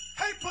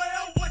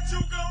what you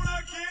gonna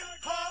get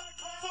her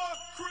for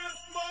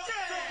Christmas?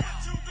 So what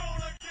you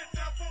gonna get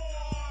that for?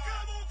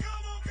 Come on,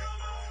 come on,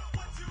 come on.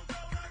 What you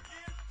gonna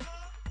get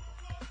her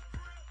for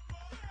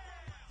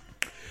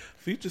Christmas?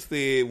 Future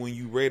said, when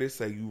you ready,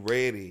 say you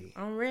ready.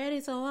 I'm ready,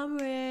 so I'm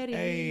ready.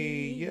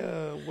 Hey,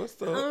 yeah,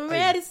 what's up? I'm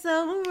ready, so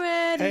I'm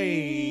ready.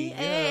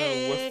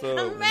 Hey, yeah, what's up?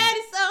 I'm ready,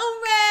 so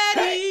I'm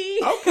ready.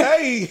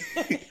 Okay.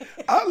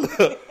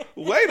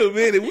 Wait a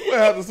minute. We gonna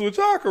have to switch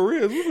our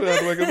careers. We gonna have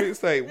to make a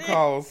mixtape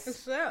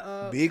because Shut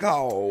up. Big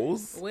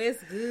Holes.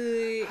 What's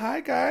good?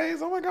 Hi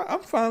guys. Oh my god, I'm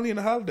finally in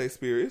the holiday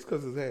spirit. It's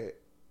because of that.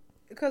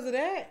 Because of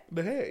that?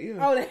 The hat, yeah.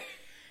 Oh,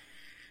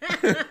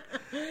 that.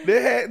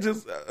 The hat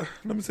just.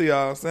 Let me see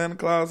y'all. Santa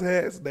Claus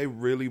hats. They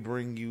really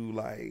bring you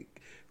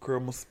like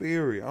Christmas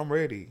spirit. I'm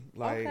ready.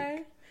 Like,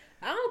 Okay.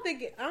 I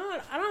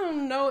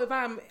don't know if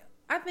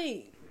I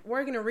think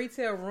working in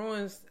retail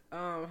ruins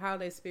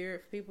holiday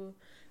spirit for people.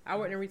 I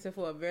worked in retail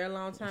for a very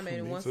long time,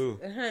 and Me once, too.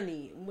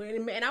 honey,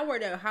 and I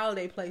worked at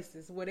holiday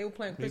places where they were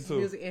playing Christmas too.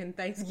 music and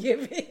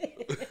Thanksgiving.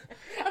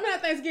 I mean, not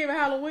Thanksgiving,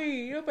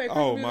 Halloween. You don't play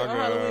Christmas Oh, music my on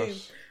Halloween.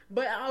 gosh.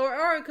 But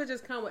or it could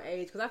just come with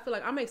age, because I feel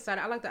like I'm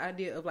excited. I like the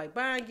idea of like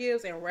buying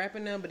gifts and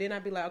wrapping them, but then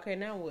I'd be like, okay,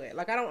 now what?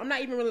 Like I'm not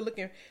even really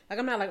looking. Like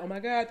I'm not like, oh my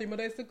god, 3 more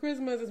days to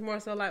Christmas. It's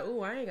more so like, ooh,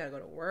 I ain't gotta go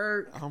to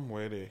work. I'm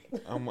ready.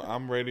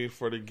 I'm ready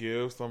for the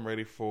gifts. I'm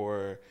ready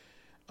for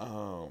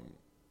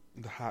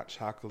the hot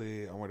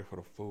chocolate. I'm ready for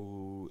the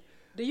food.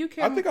 Do you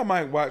care? I think I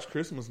might watch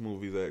Christmas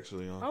movies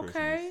actually on Christmas.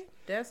 Okay,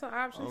 that's an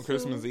option On too.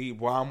 Christmas Eve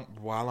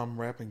while I'm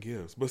wrapping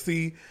gifts. But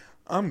see,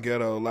 I'm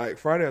ghetto. Like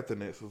Friday After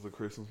Next is a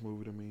Christmas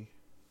movie to me.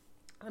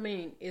 I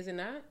mean, is it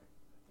not?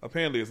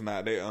 Apparently it's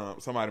not. They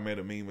somebody made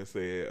a meme and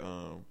said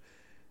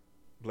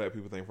black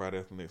people think Friday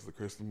After Next is a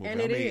Christmas movie.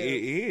 And I it mean, is.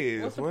 it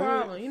is. What's the What?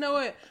 problem? You know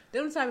what?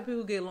 Them the type of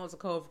people who get loans of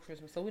cold for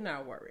Christmas, so we're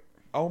not worried.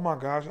 Oh my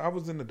gosh, I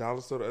was in the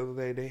dollar store the other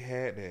day. They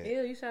had that.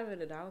 Ew, you shop at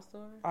the dollar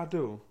store? I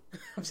do.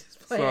 I'm just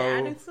playing.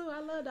 So- I do too. I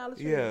love Dollar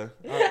Tree. Yeah.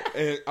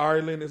 And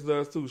Ari Lennox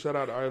does too. Shout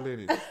out to Ari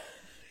Lennox.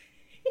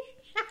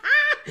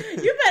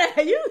 You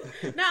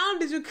not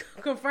only did you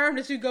confirm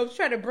that you go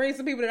try to bring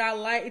some people that I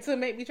like to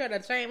make me try to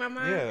change my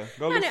mind. Yeah.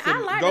 Go Honey, listen, I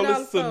like go the dollar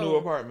listen to store. New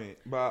Apartment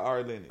by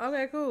Ari Lennox.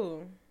 Okay,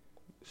 cool.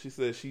 She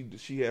said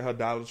she had her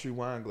Dollar Tree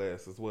wine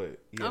glasses. What?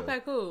 Yeah. Okay,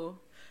 cool.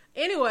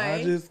 Anyway,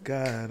 I just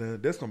gotta.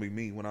 That's gonna be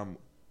me when I'm.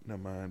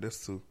 Never mind.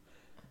 That's too.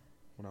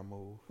 When I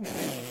move.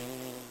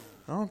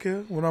 I don't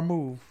care. When I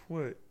move.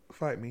 What?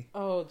 Fight me.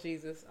 oh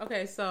Jesus.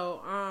 Okay,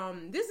 so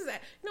this is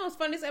it's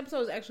funny. This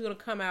episode is actually gonna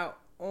come out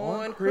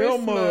on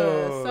Christmas.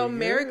 Christmas. So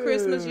Merry Yeah.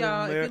 Christmas,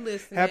 y'all! If you're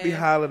listening, Happy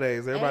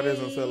holidays. Everybody Hey,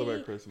 doesn't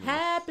celebrate Christmas.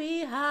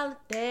 Happy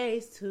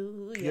holidays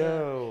to you.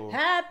 Yo.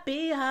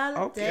 Happy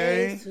holidays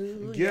Okay.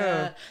 to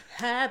Yeah. you.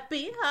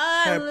 Happy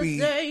Happy,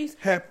 holidays.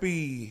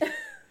 happy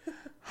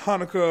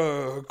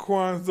Hanukkah,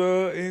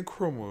 Kwanzaa, and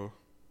Chroma.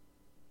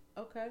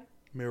 Okay.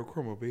 Merry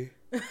Chroma, B.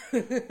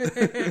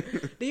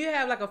 Do you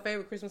have like a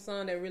favorite Christmas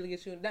song that really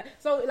gets you?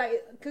 So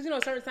like, cause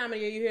a certain time of the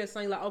year you hear a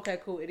song, you're like, okay,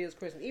 cool, it is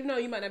Christmas. Even though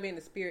you might not be in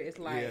the spirit, it's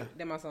like, Yeah.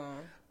 that my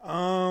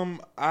song.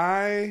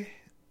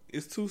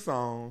 It's 2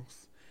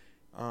 songs.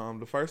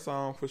 The first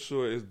song for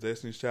sure is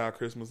Destiny's Child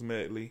Christmas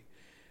Medley.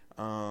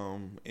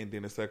 And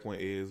then the second one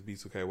is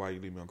B2K, Why You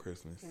Leave Me on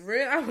Christmas.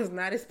 Real, I was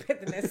not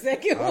expecting that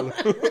second one.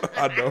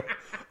 I know.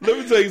 Let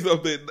me tell you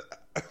something.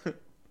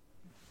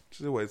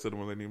 Just wait till the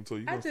millennium tour.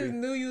 You I gonna just see.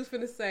 knew you was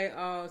finna say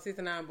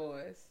 69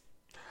 Boys.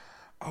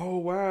 Oh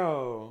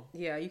wow.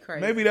 Yeah, you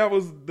crazy. Maybe that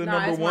was the No,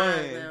 number it's one.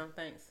 mine now.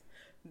 Thanks.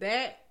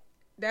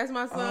 That's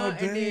my song, Oh, and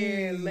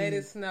then dang. "Let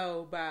It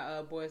Snow"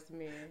 by Boyz II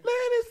Men. Let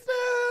it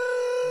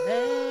snow.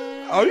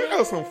 Let Oh, you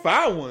know some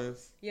fire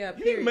ones. Yeah, You need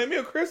to period. make me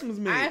a Christmas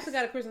mix. I actually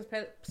got a Christmas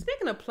playlist.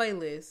 Speaking of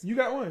playlists, You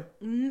got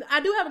one?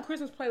 I do have a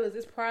Christmas playlist.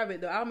 It's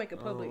private though. I'll make it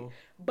public. Oh.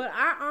 But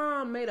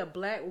I made a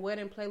black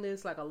wedding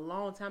playlist like a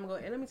long time ago.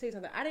 And let me tell you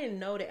something. I didn't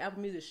know that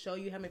Apple Music show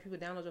you how many people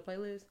download your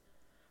playlist.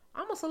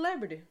 I'm a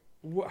celebrity.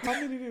 What, how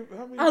many?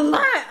 How many?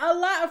 A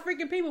lot of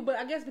freaking people. But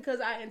I guess because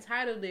I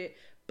entitled it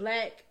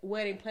Black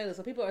Wedding Playlist,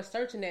 so people are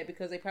searching that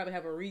because they probably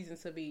have a reason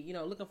to be,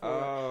 looking for it.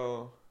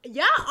 Oh.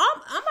 Y'all,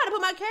 I'm about to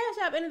put my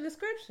Cash App in the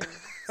description.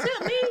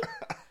 Tip me.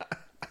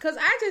 Because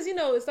I just,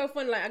 it's so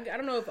funny. Like, I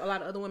don't know if a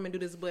lot of other women do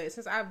this, but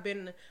since I've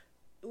been,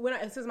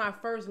 since my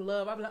first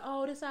love, I'm like,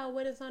 oh, this our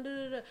wedding song, da,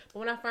 da, da. But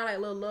when I find like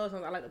little love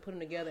songs, I like to put them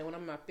together. And when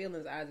I'm in my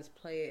feelings, I just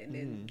play it and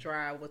then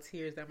dry with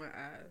tears down my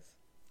eyes.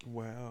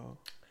 Wow.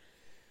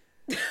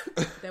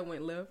 That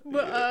went left.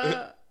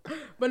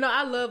 But no,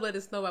 I love Let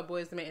It Snow by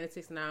Boyz II Men and the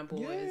 69 Boys.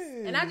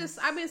 Yes. And I've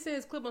been seeing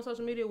this clip on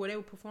social media where they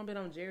were performing it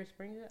on Jerry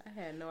Springer. I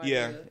had no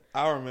Yeah, idea.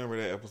 I remember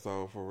that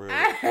episode for real.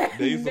 I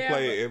They used to never-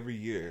 play it every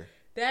year.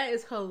 That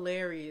is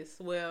hilarious.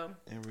 Well,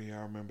 Every year,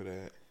 I remember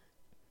that.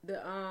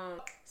 the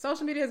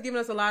social media has given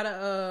us a lot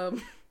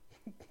of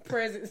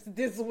presents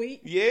this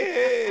week.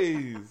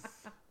 Yes.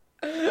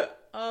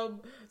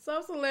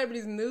 Some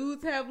celebrities'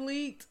 nudes have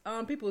leaked.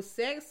 People's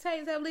sex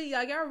tapes have leaked.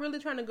 Like, y'all really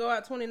trying to go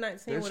out 2019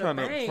 They're with trying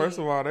a bang. to. First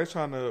of all, they're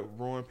trying to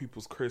ruin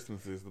people's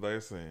Christmases.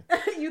 They're saying.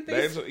 You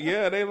think? So?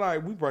 They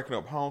like we breaking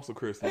up homes for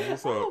Christmas.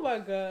 What's up? Oh my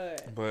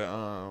god. But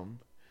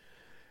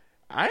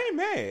I ain't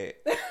mad.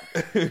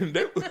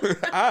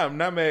 I am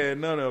not mad at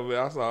none of it.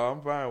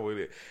 I'm fine with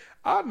it.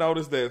 I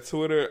noticed that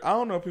Twitter, I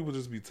don't know if people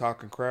just be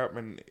talking crap,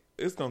 and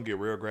it's going to get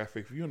real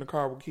graphic. If you're in the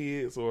car with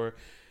kids or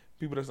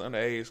people that's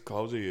underage,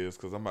 close your ears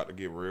because I'm about to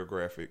get real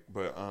graphic.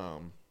 But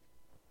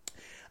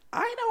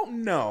I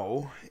don't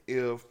know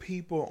if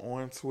people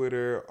on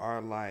Twitter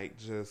are like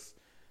just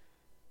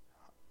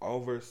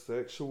over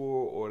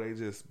sexual or they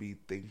just be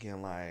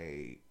thinking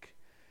like,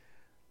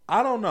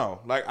 I don't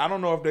know. Like, I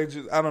don't know if they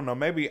just, I don't know.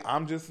 Maybe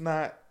I'm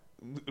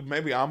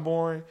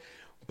boring,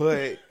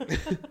 but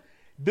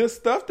the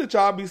stuff that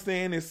y'all be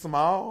saying is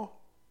small.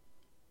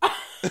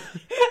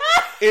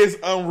 Is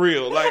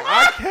unreal. Like,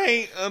 I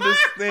can't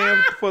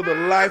understand for the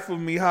life of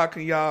me how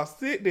can y'all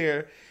sit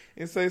there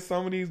and say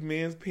some of these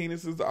men's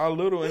penises are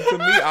little, and to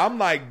me, I'm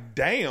like,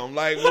 damn,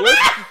 like what?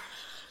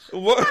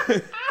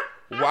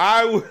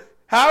 Why?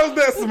 How is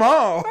that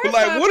small? First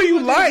like, time, what do you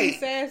people just like? Be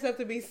saying stuff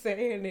to be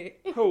saying it.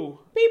 Who?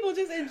 People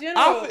just in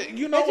general.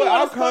 You know That what? wanna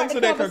I'll come start to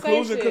the that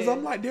conclusion because conversation.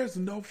 I'm like, there's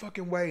no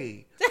fucking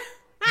way.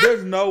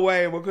 There's no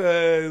way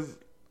because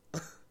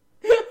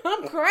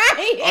I'm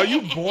crying. are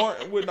you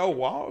born with no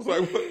walls?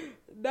 Like, what?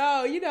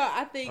 No,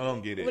 I think I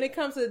don't get it. when it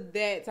comes to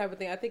that type of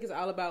thing, I think it's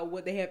all about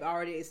what they have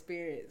already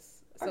experienced.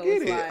 So I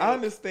get it's it. like, I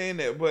understand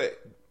that, but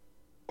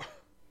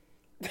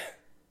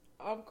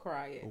I'm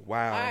crying.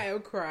 wow. I am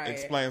crying.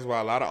 Explains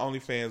why a lot of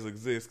OnlyFans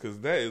exist, because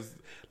that is,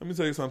 let me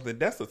tell you something,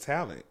 that's a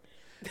talent.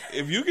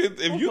 If you can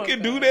my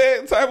do God.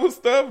 that type of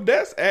stuff,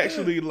 that's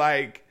actually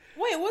like,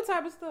 Wait, what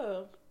type of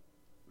stuff?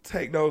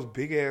 take those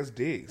big ass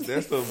dicks.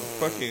 That's a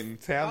fucking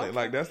talent. Okay.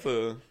 Like, that's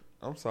a,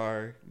 I'm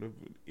sorry.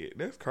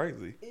 That's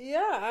crazy.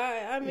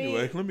 Yeah, I mean.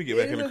 Anyway, let me get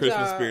back it in the is a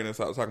Christmas job. spirit and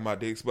start talking about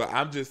dicks. But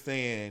I'm just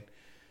saying,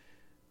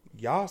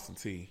 y'all some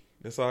tea.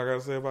 That's all I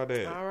gotta say about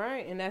that. All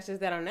right, and that's just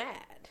that on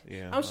that.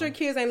 Yeah, I'm sure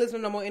kids ain't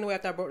listening no more anyway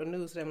after I broke the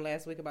news to them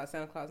last week about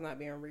Santa Claus not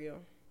being real.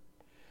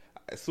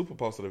 Super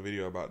posted a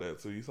video about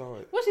that too. You saw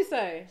it? What'd she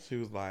say? She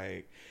was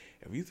like,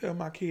 if you tell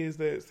my kids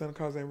that Santa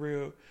Claus ain't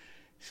real,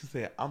 she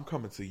said, I'm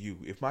coming to you.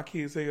 If my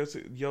kids say my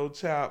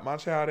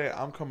child that,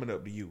 I'm coming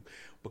up to you.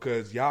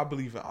 Because y'all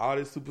believe in all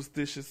this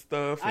superstitious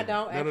stuff. I And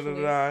don't,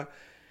 actually.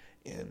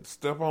 and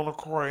step on a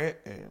crack.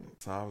 And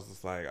so I was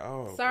just like,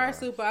 oh. Sorry, God.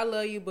 Super, I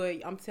love you, but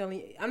I'm telling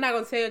you, I'm not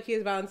going to tell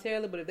kids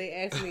voluntarily, but if they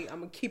ask me, I'm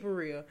going to keep it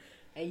real.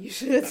 And you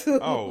should too.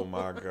 Oh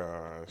my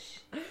gosh.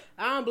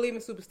 I don't believe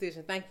in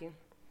superstition. Thank you.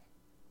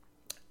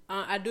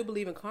 I do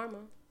believe in karma.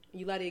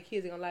 You lie to your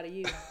kids, they're going to lie to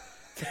you.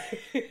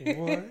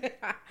 What?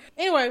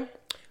 Anyway,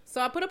 so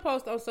I put a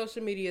post on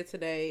social media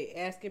today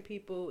asking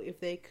people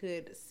if they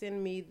could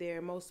send me their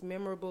most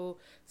memorable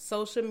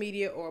social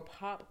media or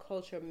pop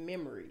culture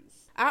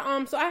memories.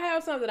 So I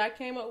have something that I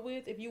came up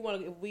with. If you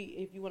want to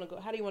go,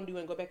 how do you want to do? You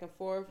want to go back and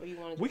forth, or you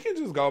want to? We can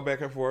just go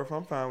back and forth.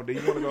 I'm fine with it.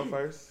 You want to go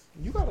first?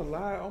 You gotta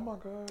lie. Oh my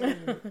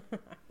God.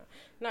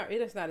 No,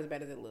 it's not as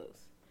bad as it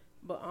looks.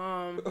 But hold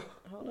on.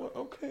 Well,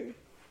 okay.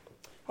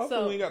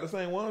 Hopefully we ain't got the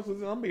same ones. Cause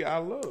I'm gonna be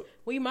out of luck.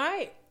 We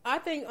might. I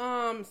think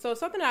so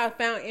something that I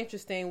found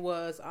interesting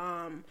was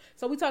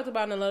so we talked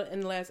about in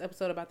the last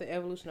episode about the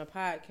evolution of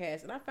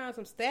podcasts, and I found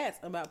some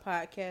stats about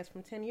podcasts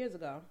from 10 years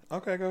ago.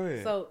 Okay, go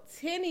ahead. So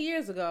 10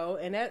 years ago,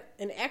 and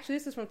actually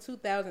this is from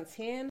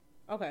 2010.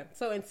 Okay,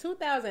 so in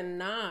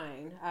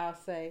 2009, I'll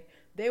say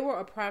there were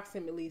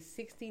approximately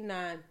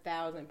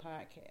 69,000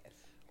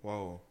 podcasts.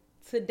 Whoa.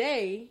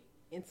 Today,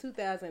 in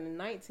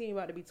 2019,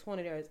 about to be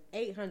 20, there's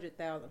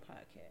 800,000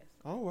 podcasts.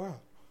 Oh wow.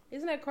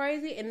 Isn't that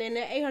crazy? And then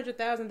that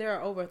 800,000, there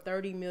are over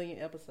 30 million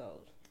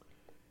episodes.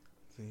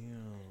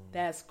 Damn.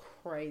 That's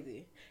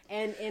crazy.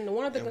 And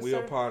one of the And we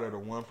are concerns, part of the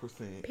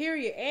 1%.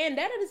 period. And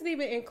that doesn't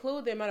even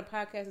include the amount of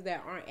podcasts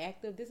that aren't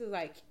active. This is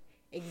like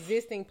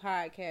existing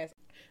podcasts.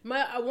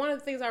 One of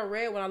the things I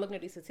read when I looked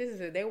at these statistics,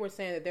 that they were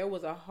saying that there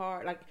was a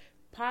hard, like,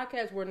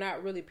 podcasts were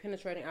not really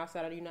penetrating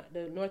outside of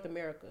the North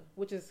America,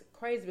 which is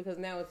crazy because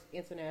now it's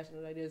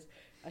international. Like, there's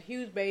a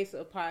huge base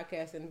of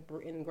podcasts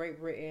in Great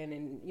Britain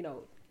and,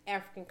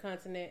 African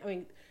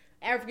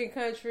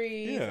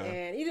countries, Yeah.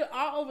 and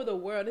all over the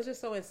world. It's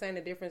just so insane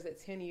the difference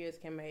that 10 years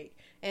can make.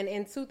 And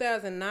in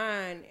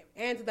 2009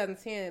 and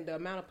 2010, the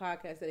amount of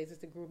podcasts that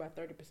existed grew by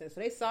 30%. So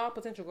they saw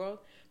potential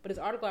growth, but this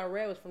article I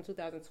read was from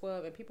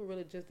 2012, and people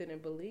really just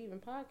didn't believe in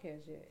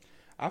podcasts yet.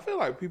 I feel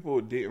like people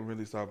didn't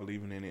really start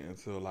believing in it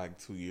until like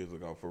 2 years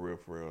ago, for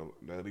real.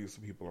 At least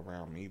the people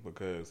around me,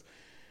 because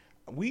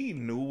we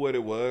knew what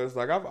it was.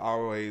 Like, I've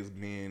always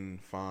been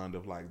fond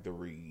of like The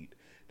Read.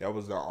 That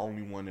was the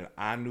only one that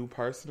I knew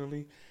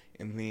personally.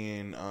 And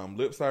then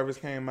Lip Service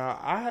came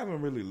out. I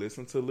haven't really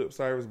listened to Lip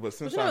Service, but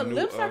since I knew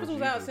Lip Service of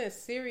was out Jesus- since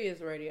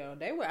Sirius Radio.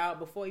 They were out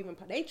before even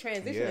they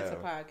transitioned into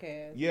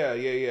podcasts.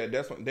 Yeah.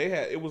 That's when they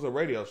had. It was a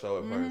radio show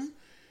at first.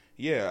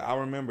 Yeah, I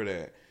remember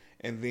that.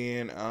 And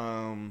then,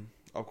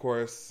 of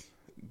course,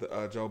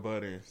 the Joe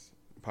Budden's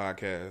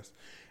podcast.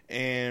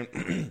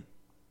 And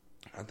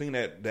I think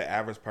that the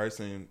average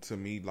person, to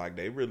me, like,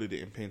 they really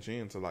didn't pinch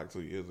in until like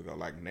 2 years ago.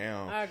 Like,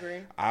 now, I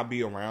agree. I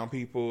be around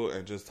people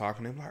and just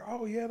talking to them like,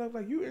 oh yeah, they're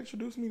like, you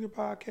introduced me to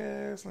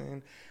podcasts,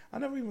 and I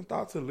never even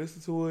thought to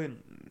listen to it.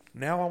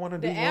 Now I want to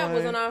do The app one.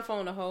 was on our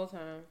phone the whole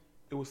time.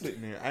 It was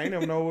sitting there. I ain't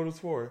never know what it was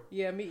for.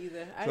 Yeah, me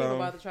either. I didn't even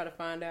bother to try to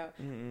find out.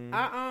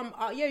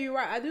 Yeah, you're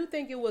right. I do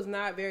think it was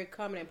not very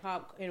common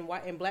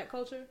in black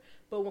culture,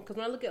 but because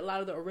when I look at a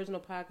lot of the original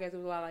podcasts, it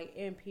was a lot like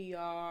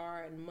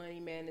NPR and money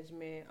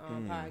management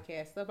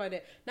podcasts, stuff like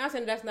that. Not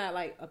saying that's not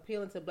like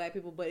appealing to black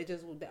people, but it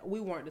just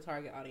we weren't the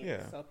target audience,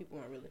 Yeah. so people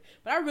weren't really.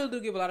 But I really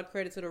do give a lot of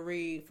credit to the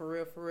Read for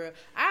real.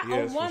 I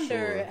Yes, for wonder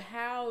sure.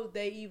 how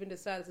they even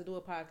decided to do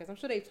a podcast. I'm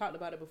sure they talked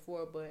about it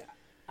before, but.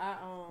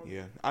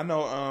 Yeah, I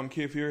know.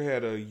 Kid Fury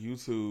had a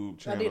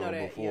YouTube I did know channel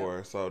that, before,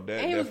 yeah. so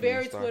that And he was definitely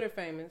very started. Twitter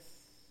famous.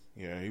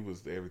 Yeah, he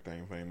was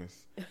everything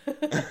famous.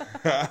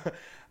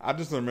 I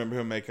just remember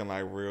him making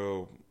like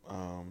real.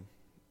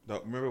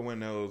 Remember when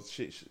those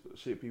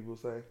shit people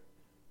say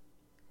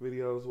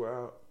videos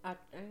were out?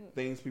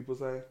 Things people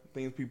say,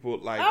 things people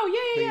like. Oh,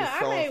 yeah, things yeah,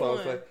 I made so-and-so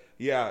one. say.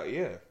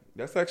 Yeah.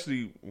 That's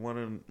actually one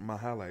of my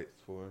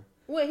highlights for.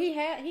 What he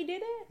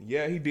did it?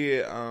 Yeah, he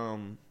did.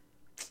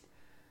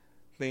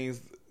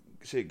 Things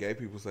shit gay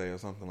people say or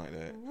something like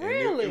that.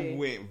 Really? And it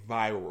went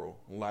viral.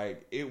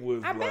 Like it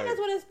was. I bet that's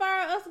what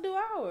inspired us to do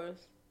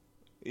ours.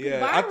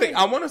 Yeah, viral.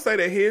 I want to say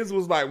that his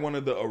was like one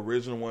of the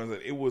original ones,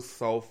 and it was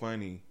so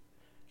funny.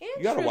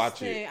 Interesting. gotta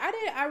watch it.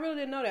 I really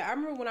didn't know that. I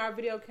remember when our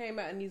video came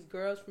out and these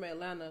girls from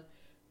Atlanta,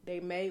 they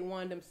made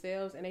one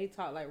themselves and they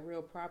talked like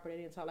real proper. They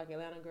didn't talk like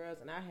Atlanta girls.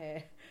 And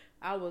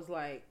I was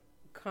like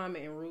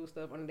commenting rude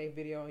stuff under their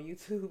video on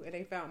YouTube, and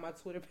they found my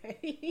Twitter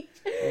page.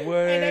 What?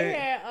 And they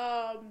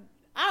had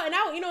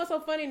you know what's so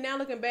funny now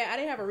looking back, I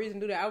didn't have a reason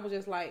to do that. I was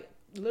just like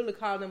literally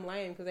calling them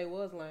lame because they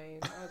was lame.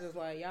 I was just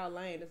like, y'all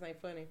lame, this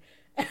ain't funny.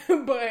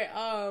 But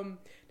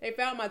they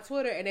found my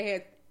Twitter and they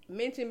had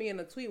mentioned me in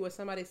a tweet where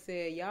somebody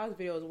said y'all's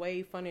video is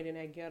way funnier than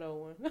that ghetto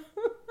one.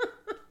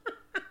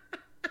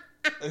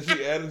 And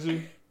she added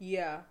you?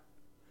 Yeah.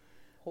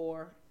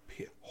 Whore.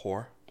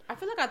 Whore. I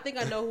feel like I think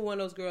I know who one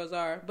of those girls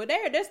are. But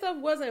their stuff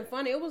wasn't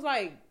funny. It was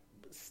like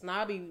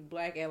snobby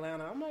black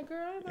Atlanta. I'm like,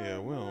 girl, I Yeah,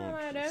 we don't.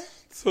 like that.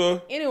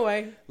 So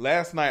Anyway.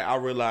 last night I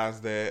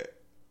realized that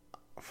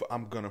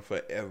I'm gonna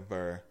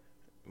forever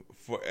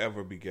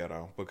be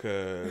ghetto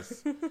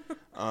because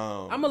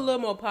I'm a little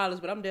more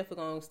polished, but I'm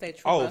definitely gonna stay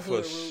true. oh, to my for hood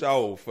roots.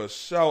 sure, for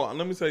sure.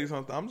 Let me tell you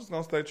something. I'm just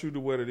gonna stay true to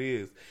what it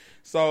is.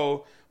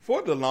 So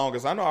for the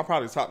longest, I know I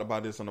probably talked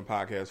about this on the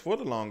podcast. For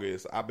the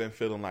longest, I've been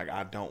feeling like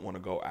I don't want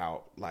to go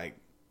out, like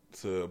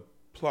to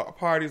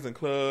parties and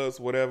clubs,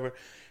 whatever.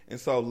 And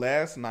so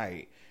last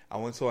night I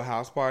went to a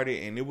house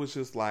party, and it was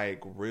just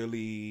like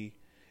really.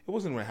 It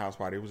wasn't even a house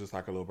party. It was just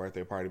like a little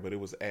birthday party, but it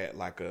was at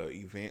like a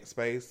event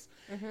space,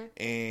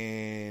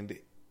 and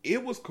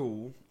it was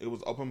cool. It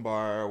was open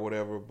bar or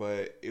whatever,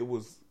 but it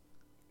was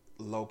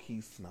low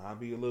key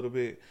snobby a little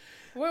bit.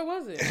 Where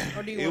was it?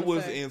 Or do you It want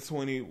was to say? in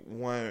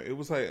 21. It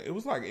was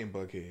like in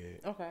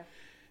Buckhead. Okay.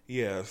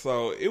 Yeah,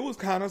 so it was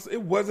kind of.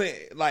 It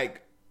wasn't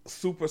like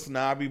super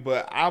snobby,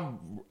 but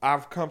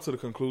I've come to the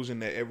conclusion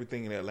that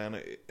everything in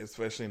Atlanta,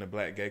 especially in the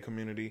black gay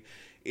community,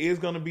 is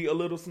going to be a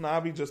little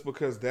snobby just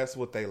because that's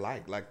what they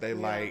like. Like they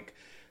like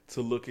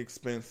to look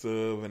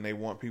expensive, and they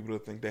want people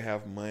to think they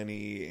have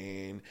money,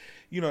 and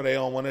you know they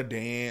don't want to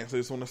dance. They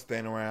just want to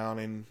stand around.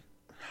 And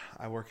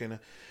I work in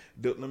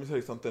let me tell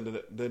you something.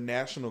 The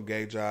national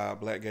gay job,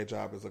 black gay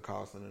job, is a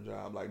call center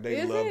job. Like they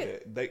Is love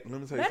it? it.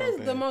 Let me tell you That something.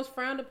 is the most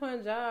frowned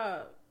upon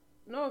job.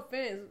 No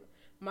offense.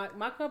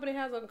 My company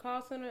has a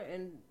call center,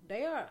 and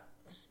they are.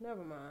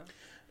 Never mind.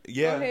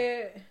 Yeah. Go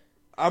ahead.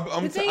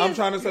 I'm The thing is-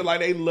 trying to say, like,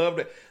 they love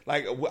it.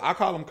 Like, I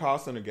call them call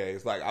center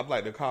gays. Like, I'm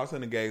like, the call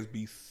center gays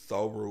be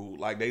so rude.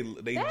 Like, they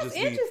That's just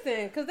be.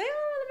 interesting because they don't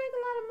really make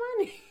a lot of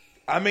money.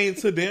 I mean,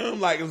 to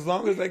them, like, as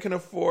long as they can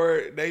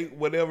afford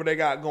whatever they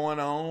got going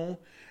on,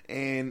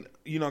 and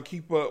you know,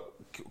 keep up,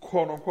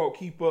 quote unquote,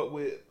 keep up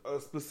with a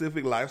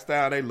specific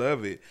lifestyle, they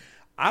love it.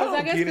 I don't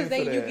I guess get because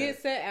into that. you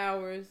get set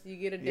hours, you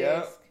get a Yeah,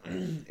 desk.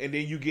 and then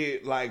you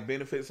get like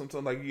benefits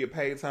sometimes. Like you get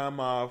paid time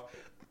off.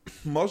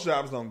 Most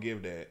jobs don't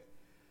give that.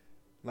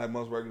 Like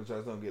most regular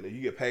jobs don't get that.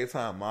 You get paid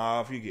time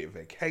off. You get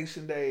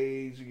vacation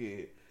days. You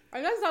get.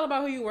 I guess it's all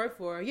about who you work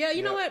for. Yeah,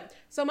 you know what?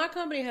 So my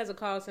company has a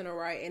call center,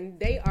 right? And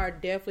they are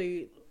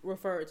definitely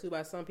referred to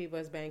by some people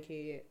as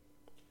Bankhead.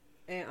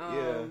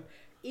 And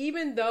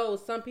even though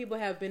some people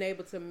have been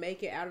able to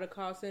make it out of the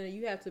call center,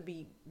 you have to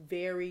be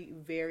very,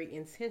 very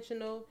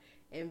intentional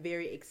and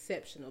very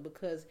exceptional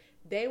because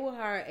they will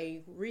hire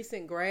a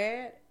recent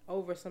grad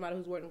over somebody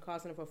who's worked in call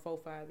center for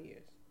 4-5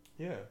 years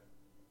Yeah.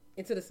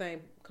 into the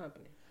same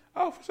company.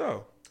 Oh, for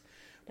sure.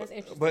 That's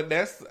interesting. But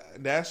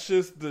that's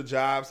just the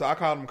job. So I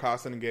call them call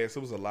center gays.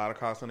 There was a lot of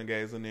call center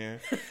gays in there.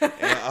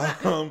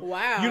 And,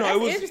 Wow, you know, that's it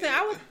was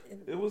interesting.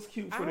 It was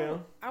cute for I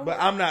them. want- But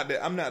I'm not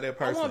that I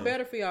person. want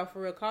better for y'all,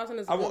 for real. Call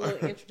center is a I good want-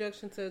 little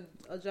introduction to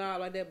a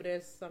job like that, but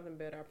there's something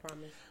better, I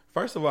promise.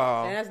 First of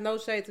all, And that's no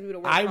shade to people that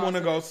work I call want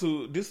to center.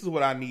 go to. This is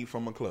what I need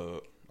from a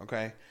club.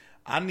 Okay,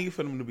 I need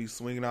for them to be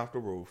swinging off the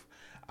roof.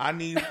 I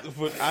need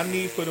for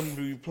them to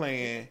be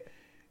playing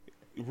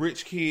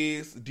Rich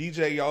Kids,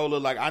 DJ Yola.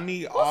 Like I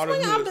need all the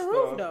swinging hood off the stuff.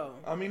 roof, though?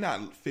 I mean,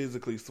 not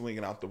physically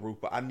swinging off the roof,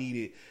 but I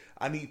need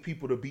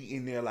people to be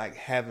in there like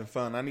having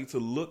fun. I need to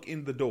look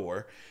in the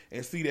door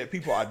and see that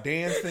people are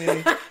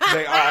dancing.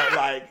 They are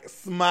like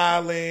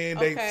smiling.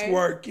 They Okay.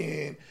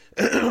 twerking.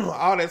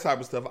 All that type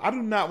of stuff. I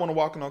do not want to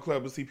walk in on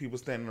club and see people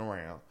standing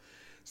around.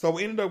 So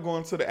we ended up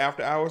going to the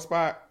after hour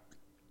spot.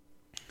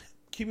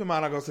 Keep in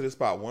mind I go to this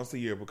spot once a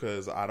year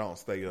because I don't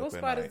stay up What at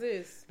spot night. is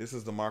this? This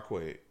is the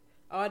Marquette.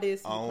 Oh, I did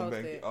see you On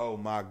posted. Bank- oh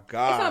my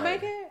God. It's on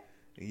Bankhead?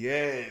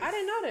 Yes. I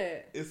didn't know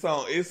that.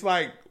 It's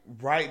like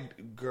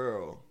right,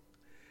 girl.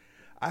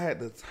 I had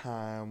the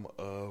time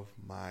of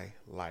my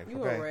life.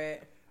 You okay? a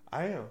rat.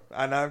 I am.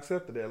 And I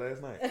accepted that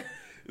last night.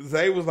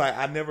 Zay was like,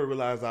 I never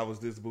realized I was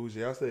this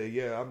bougie. I said,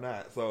 yeah, I'm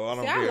not. So I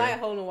don't See, care. I like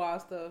hole in the wall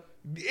stuff.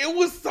 It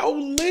was so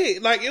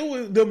lit. Like it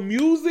was the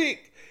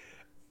music.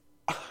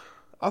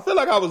 I feel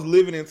like I was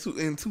living in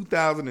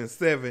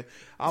 2007.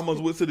 I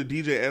almost went to the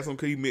DJ, asked him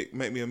could he make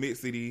me a mix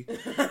CD, but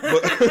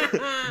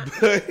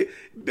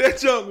that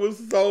junk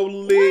was so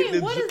lit.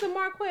 Wait, what is the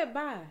Marquette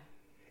by?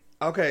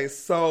 Okay,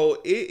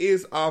 so it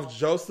is off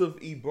Joseph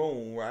E.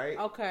 Boone, right?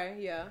 Okay,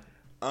 yeah.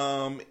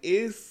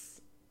 It's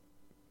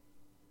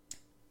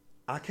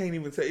I can't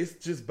even tell. It's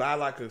just by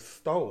like a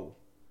stove.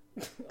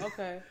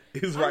 Okay.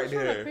 It's I'm right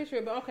trying to there. picture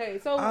it, but okay,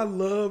 so I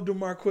love the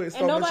Marquette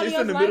stove. nobody It's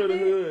in the else middle of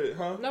the liked hood,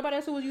 huh? nobody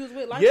else who was used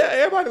with like Yeah,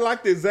 everybody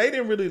liked it. Zay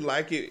didn't really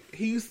like it.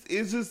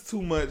 It's just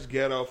too much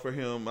ghetto for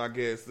him, I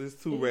guess. It's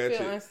too you ratchet.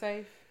 feel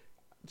unsafe.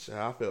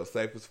 Child, I felt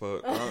safe as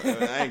fuck.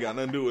 I ain't got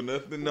nothing to do with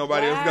nothing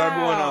nobody else got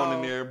going on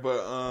in there.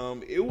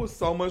 But it was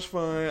so much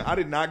fun. I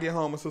did not get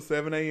home until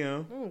 7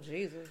 a.m. Oh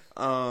Jesus.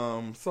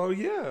 So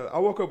yeah, I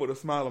woke up with a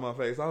smile on my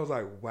face. I was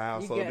like, wow.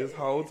 You So got this it.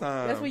 whole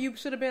time, That's where you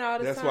should have been all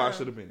this that's time. where I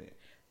should have been at.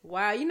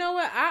 Wow, you know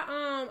what?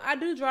 I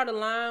do draw the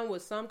line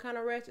with some kind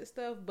of ratchet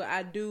stuff, but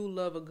I do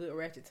love a good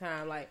ratchet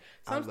time. Like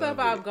I some stuff love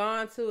I've it.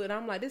 gone to, and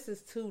I'm like, this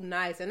is too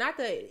nice. And not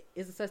that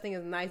it's a such thing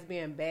as nice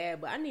being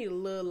bad, but I need a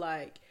little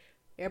like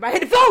everybody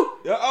hit the floor.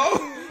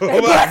 Oh,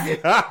 oh my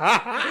God.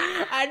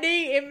 I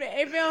need if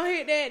it don't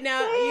hit that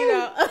now, you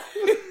know.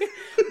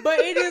 But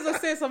it is a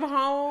sense of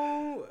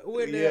home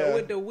with the Yeah.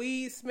 with the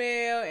weed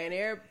smell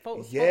and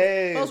folks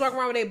Yes. folks walking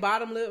around with their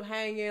bottom lip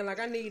hanging. Like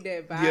I need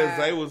that vibe. Yeah,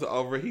 Zay was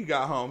over. He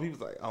got home. He was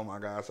like, "Oh my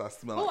gosh, I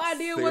smell." Who like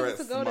idea was it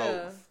to cigarette go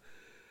there? smokes."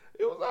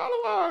 It was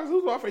all of ours.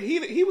 Who's my friend?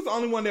 He was the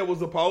only one that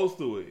was opposed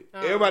to it.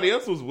 Everybody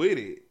else was with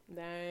it.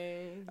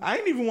 Dang. I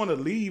didn't even want to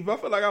leave. I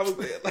felt like I was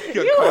at like a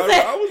You, was carnival.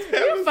 at- I was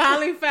you having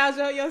finally found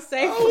your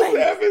safe I was place.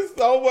 having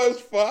so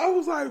much fun. I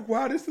was like,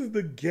 wow, this is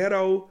the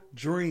ghetto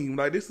dream.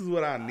 Like, this is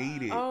what I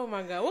needed. Oh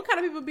my god, what kind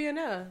of people be in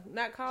there?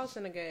 Not call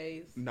center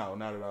gays. No,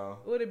 not at all.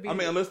 Would it be? I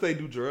mean, unless they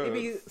do drugs. It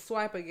be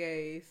swiper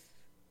gays.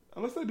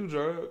 Unless they do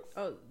drugs.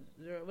 Oh,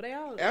 well, they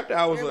all After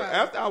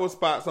everybody. hour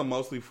spots are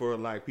mostly for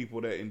like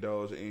people that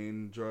indulge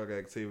in drug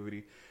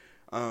activity.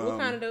 What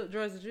kind of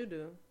drugs did you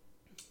do?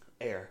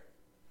 Air.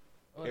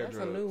 Oh, Air that's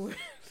drugs. a new one.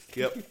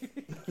 Yep.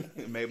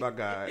 Made by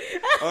God.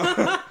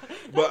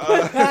 But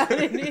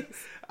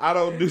I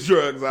don't do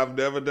drugs. I've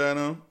never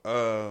done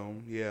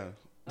them. Yeah.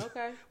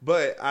 Okay.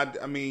 But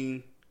I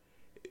mean,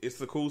 it's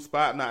a cool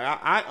spot. Now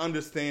I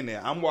understand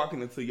that. I'm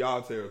walking into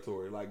y'all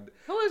territory. Like,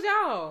 Who is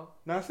y'all?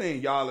 not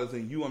saying y'all as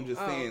in you. I'm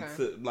just Oh, saying okay.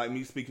 to like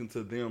me speaking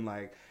to them.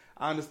 Like,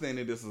 I understand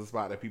that this is a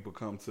spot that people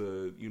come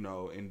to, you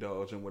know,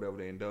 indulge in whatever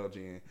they indulge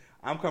in.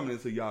 I'm coming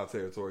into y'all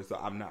territory, so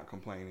I'm not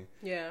complaining.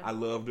 Yeah. I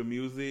love the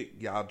music.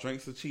 Y'all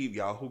drinks are cheap.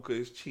 Y'all hookah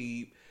is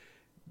cheap.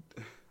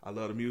 I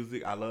love the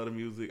music. I love the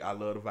music. I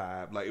love the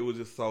vibe. Like, it was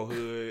just so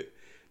hood.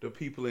 The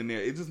people in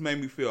there, it just made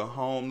me feel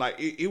home. Like,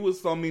 it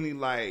was so many,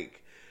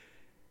 like,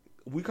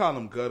 we call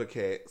them gutter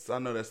cats. I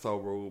know that's so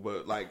rude,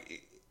 but,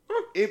 like,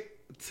 it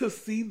to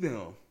see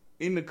them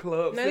in the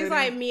club No, setting. it's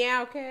like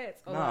meow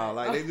cats. Or Nah,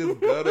 like they just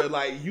gutter.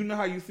 Like, you know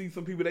how you see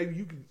some people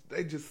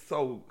they just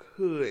so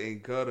hood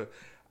and gutter.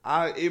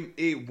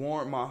 It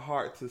warmed my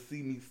heart to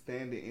see me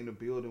standing in the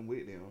building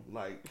with them.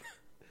 Like,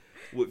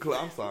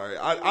 I'm sorry,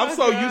 I'm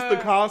so used to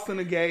call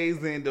center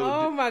gays and the,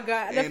 oh my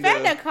god, the and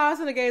fact that call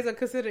center gays are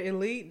considered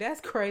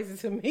elite—that's crazy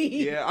to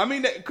me. yeah, I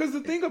mean, because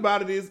the thing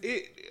about it is,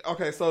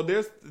 okay. So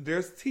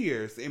there's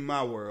tiers in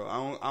my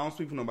world. I don't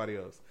speak for nobody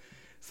else.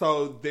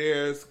 So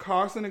there's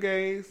call center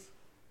gays,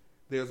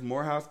 there's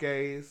Morehouse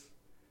gays,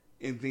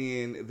 and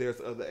then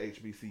there's other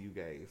HBCU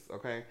gays.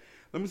 Okay,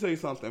 let me tell you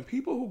something.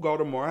 People who go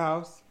to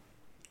Morehouse,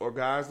 or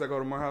guys that go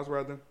to Morehouse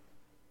rather,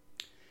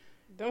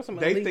 Those some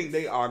they elites. think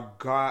they are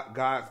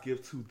God's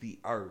gift to the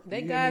earth. They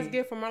You hear guys me?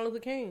 get from Martin Luther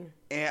King.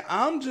 And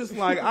I'm just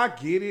like, I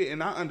get it,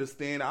 and I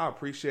understand. I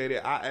appreciate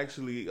it. I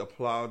actually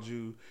applaud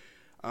you.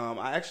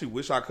 I actually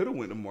wish I could have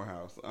went to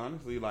Morehouse.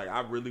 Honestly, like,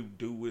 I really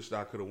do wish that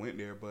I could have went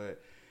there,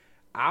 but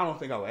I don't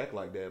think I would act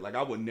like that. Like,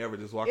 I would never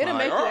just walk It'll around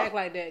make like, you "Oh." act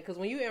like that because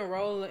when you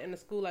enroll in a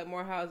school like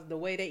Morehouse, the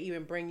way they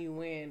even bring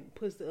you in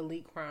puts the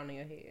elite crown on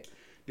your head.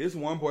 This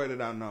one boy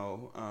that I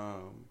know,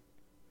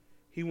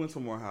 he went to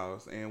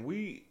Morehouse, and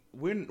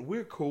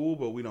we're cool,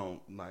 but we don't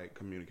like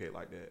communicate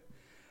like that.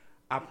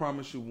 I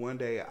promise you, one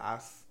day I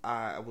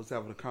was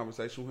having a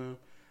conversation with him.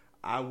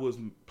 I was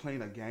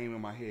playing a game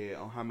in my head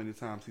on how many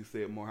times he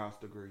said Morehouse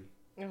degree.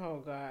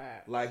 Oh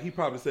God. Like, he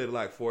probably said it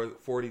like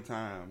 40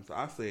 times.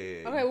 I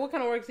said, Okay, what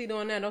kind of work is he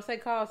doing now? Don't say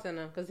call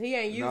center, because he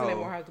ain't using that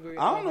Morehouse degree.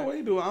 I don't know what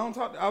he do. I don't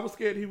talk. I was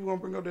scared he was gonna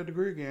bring up that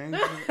degree again.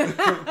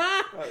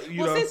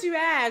 Since you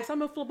asked,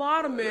 I'm a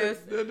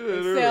phlebotomist.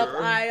 Except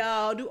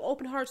I do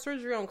open heart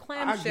surgery on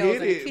clamshells. I get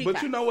and it, teacups.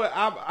 but you know what?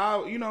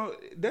 I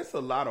that's a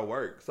lot of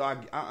work. So I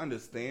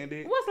understand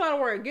it. What's a lot of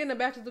work? Getting a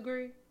bachelor's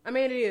degree? I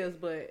mean, it is,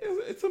 but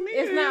It's to me.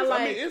 it's it not is.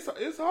 like- I mean,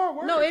 it's hard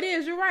work. no, it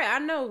is. You're right. I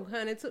know,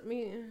 honey. It took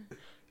me.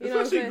 You know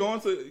what I'm Especially saying?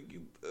 going to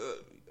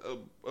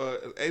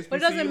HBCU. But it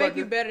doesn't make like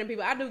you that. better than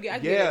people. I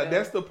get Yeah, it, though.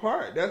 that's the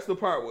part. That's the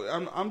part.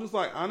 I'm just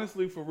like,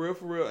 honestly, for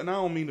real, and I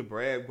don't mean to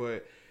brag,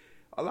 but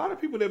a lot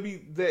of people that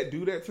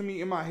do that to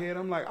me in my head,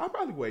 I'm like, I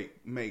probably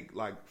make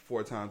like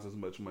 4 times as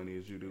much money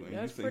as you do, and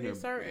That's you sit pretty here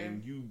certain.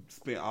 and you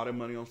spend all that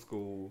money on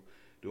school,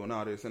 doing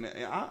all this, and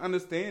I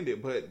understand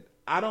it, but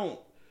I don't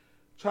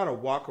try to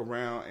walk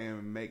around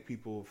and make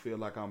people feel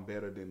like I'm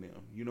better than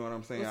them. You know what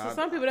I'm saying? Well, so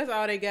some people, that's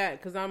all they got.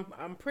 Because I'm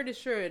pretty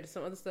sure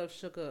some other stuff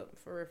shook up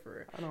for real.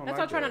 I don't That's like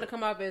why I try that. not to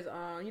come off as,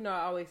 I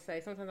always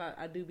say, sometimes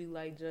I do be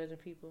like judging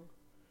people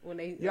when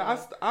they. Yeah,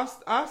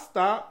 I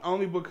stopped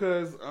only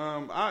because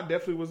I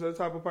definitely was that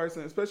type of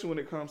person, especially when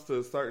it comes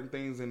to certain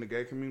things in the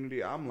gay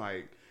community. I'm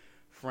like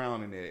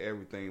frowning at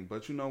everything.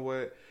 But you know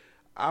what?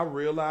 I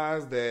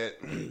realized that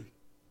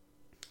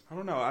I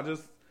don't know.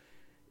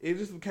 It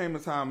just became a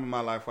time in my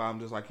life where I'm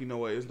just like, you know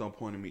what? There's no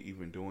point in me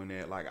even doing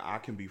that. Like, I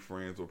can be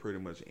friends with pretty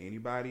much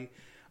anybody.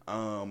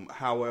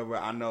 However,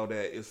 I know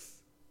that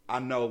I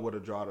know where to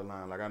draw the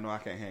line. Like, I know I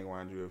can't hang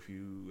around you if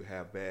you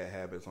have bad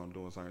habits on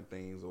doing certain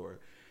things, or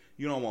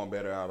you don't want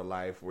better out of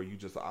life, or you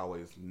just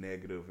always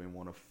negative and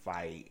want to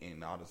fight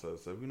and all this other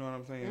stuff. You know what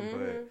I'm saying? Mm-hmm.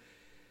 But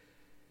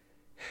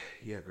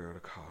yeah, girl,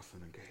 the cost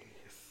and the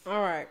gays.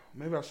 All right.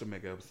 Maybe I should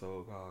make an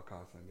episode called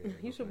Cost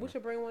and Gays. We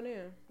should bring one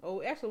in.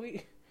 Oh,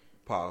 actually,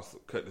 Pause.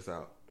 Cut this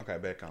out. Okay,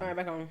 back on. all right,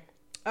 back on.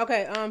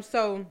 Okay,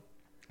 so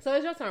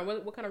it's your turn.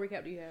 What kind of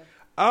recap do you have?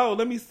 Oh,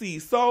 let me see.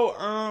 So,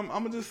 I'm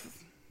gonna just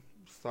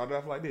start it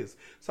off like this.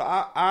 So,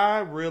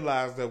 I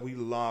realized that we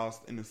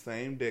lost in the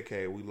same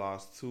decade. We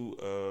lost two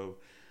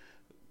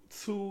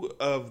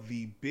of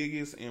the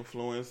biggest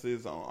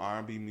influences on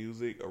R&B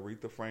music: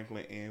 Aretha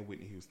Franklin and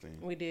Whitney Houston.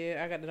 We did.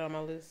 I got that on my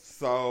list.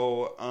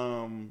 So,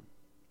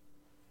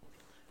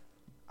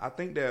 I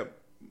think that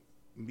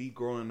me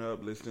growing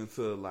up listening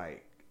to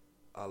like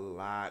a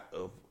lot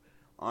of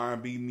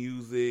R&B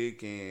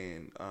music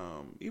and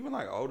even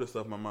like older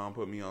stuff my mom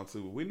put me on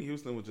to, Whitney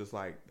Houston was just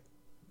like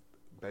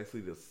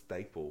basically the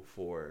staple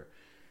for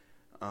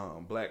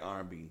black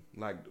R&B,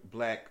 like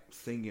black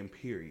singing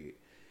period.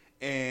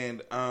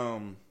 And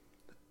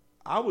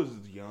I was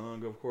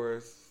young, of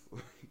course.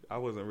 I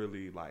wasn't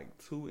really like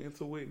too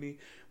into Whitney,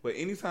 but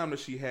anytime that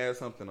she had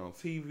something on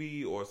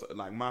TV or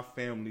like, my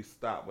family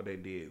stopped what they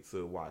did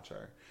to watch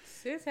her.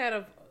 Sis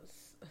had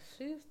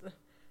she's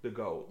The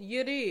GOAT.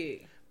 you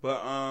did.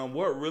 But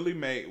what really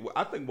really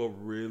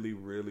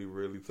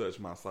touched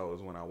my soul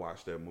is when I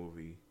watched that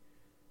movie,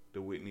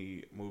 the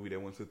Whitney movie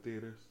that went to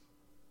theaters.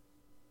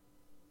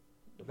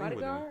 The I think it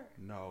was Bodyguard?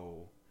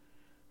 No,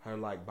 her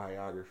like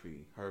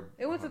biography.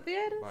 It went to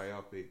theaters?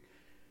 Biopic.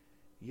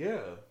 Yeah.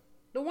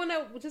 The one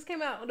that just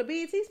came out, the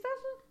BET special?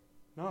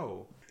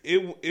 No.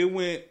 It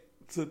went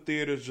to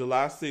theaters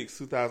July 6,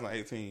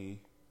 2018.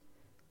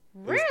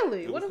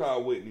 Really? It was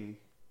called Whitney.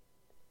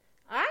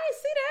 I ain't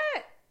see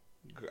that.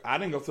 I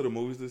didn't go to the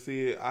movies to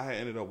see it. I had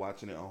ended up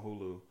watching it on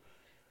Hulu.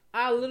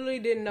 I literally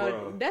didn't know.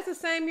 Bruh. That's the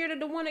same year that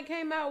the one that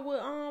came out with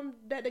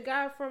that the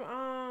guy from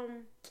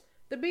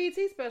the BET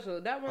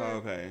special. That one.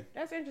 Okay.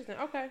 That's interesting.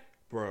 Okay.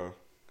 Bruh.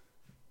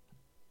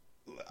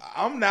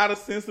 I'm not a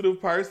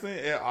sensitive person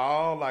at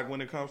all. Like,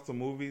 when it comes to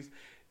movies,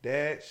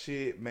 that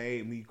shit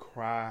made me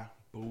cry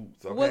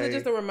boots. Okay? Was it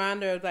just a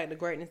reminder of like the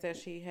greatness that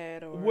she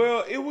had? Or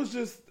Well, it was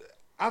just,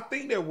 I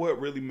think that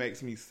what really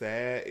makes me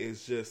sad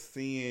is just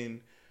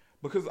seeing,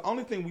 because the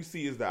only thing we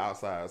see is the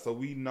outside. So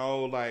we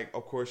know, like,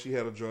 of course she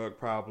had a drug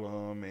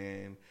problem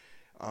and,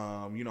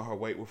 her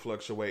weight would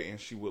fluctuate and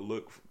she would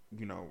look,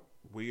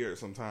 weird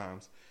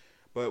sometimes.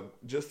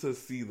 But just to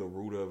see the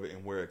root of it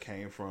and where it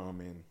came from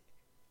and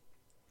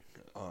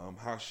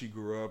how she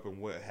grew up and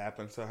what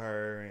happened to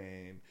her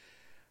and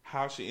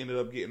how she ended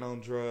up getting on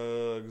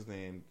drugs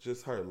and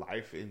just her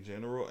life in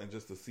general, and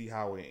just to see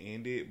how it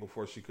ended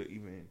before she could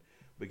even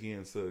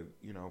begin to,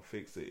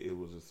 fix it. It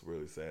was just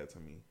really sad to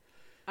me.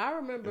 I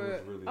remember. It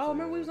was really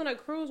remember sad. we was on a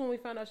cruise when we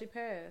found out she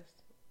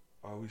passed.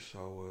 Oh, we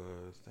sure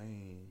was.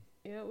 Dang.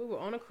 Yeah, we were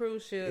on a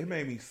cruise ship. It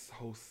made me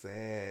so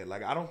sad.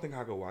 Like, I don't think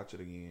I could watch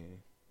it again.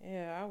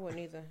 Yeah, I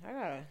wouldn't either. I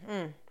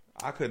gotta.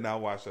 I could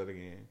not watch that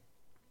again.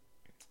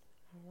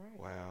 All right.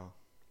 Wow.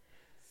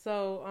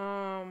 So,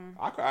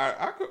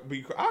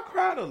 I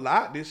cried a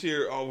lot this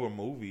year over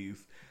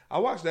movies. I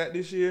watched that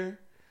this year.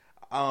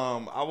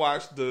 I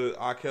watched the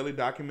R. Kelly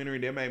documentary.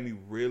 That made me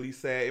really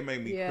sad. It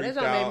made me creeped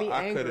that out. made me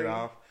I cut angry. it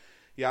off.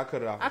 Yeah, I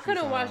cut it off. I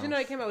couldn't watch. You know,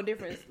 they came out with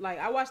different. Like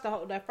I watched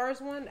that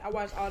first one. I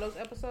watched all those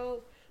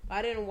episodes. But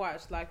I didn't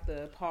watch like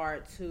the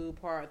part 2,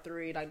 part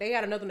 3. Like they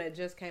got another one that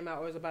just came out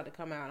or is about to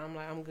come out. And I'm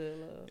like, I'm good,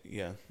 love.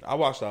 Yeah, I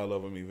watched all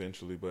of them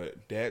eventually,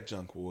 but that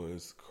junk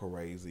was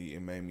crazy.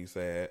 It made me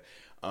sad.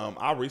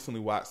 I recently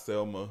watched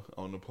Selma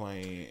on the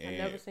plane. And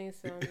I've never seen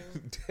Selma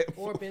that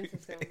or been movie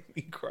to Selma. made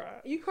me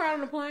cry. You cried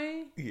on the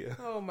plane? Yeah.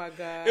 Oh my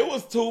god. It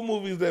was 2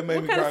 movies that made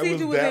What me kind cry. of seat It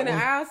you was was that in? The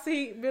one. aisle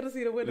seat, middle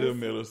seat, or window? The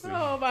middle seat.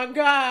 Oh my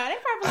god. They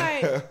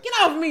probably like, get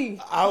off me.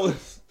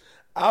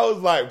 I was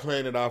like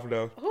playing it off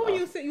though. Who were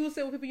you sit? You would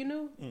sit with people you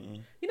knew.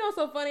 You know what's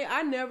so funny?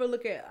 I never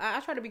look at. I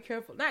try to be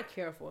careful. Not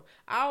careful.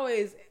 I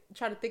always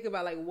try to think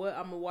about like what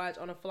I'm gonna watch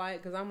on a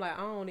flight because I'm like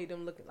I don't need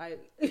them looking like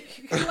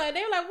like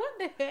they're like what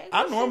the heck.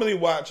 I normally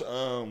watch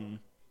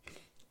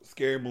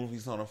scary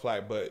movies on a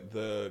flight, but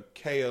the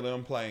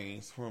KLM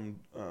planes from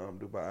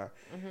Dubai,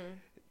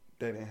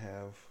 they didn't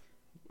have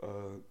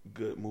a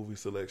good movie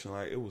selection.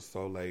 Like it was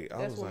so late.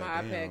 That's when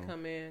my damn. iPad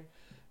come in.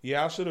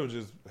 Yeah, I should have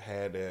just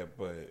had that,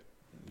 but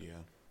yeah,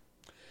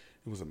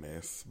 it was a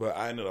mess. But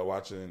I ended up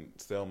watching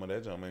Selma.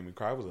 That jump made me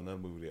cry. It was another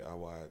movie that I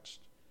watched.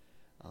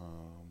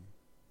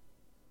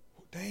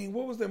 Dang,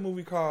 what was that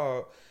movie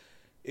called?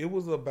 It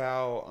was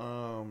about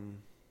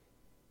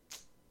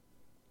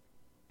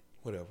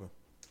whatever.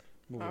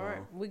 Moving All right,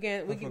 on. we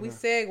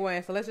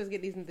segueing, so let's just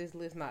get this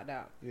list knocked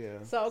out.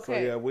 Yeah. So,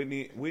 okay. yeah,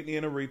 Whitney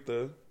and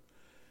Aretha.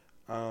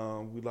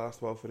 We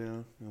lost both of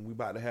them, and we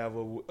about to have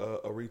a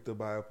Aretha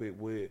biopic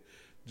with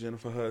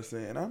Jennifer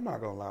Hudson. And I'm not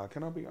gonna lie,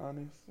 can I be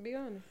honest? Be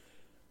honest.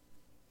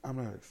 I'm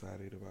not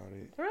excited about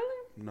it.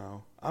 Really?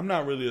 No, I'm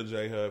not really a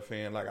J Hud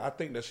fan. Like I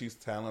think that she's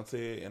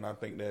talented, and I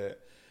think that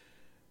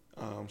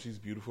she's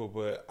beautiful,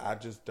 but I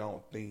just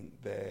don't think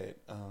that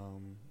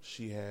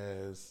she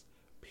has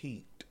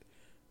peaked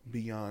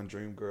beyond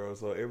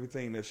Dreamgirls or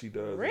everything that she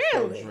does.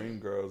 Really? Is so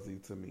Dreamgirls-y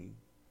to me.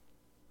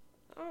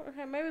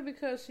 Okay, maybe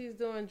because she's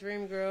doing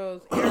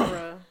Dreamgirls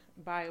era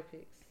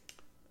biopics.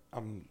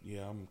 I'm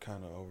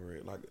kind of over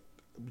it. Like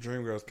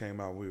Dreamgirls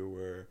came out, we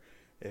were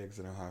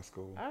exiting high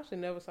school. I actually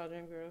never saw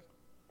Dreamgirls.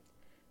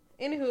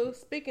 Anywho,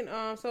 speaking,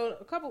 so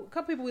a couple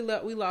people we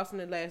lost in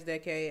the last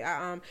decade.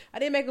 I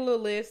did make a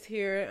little list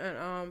here,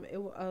 and it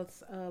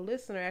was a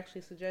listener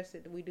actually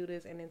suggested that we do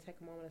this and then take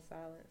a moment of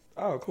silence.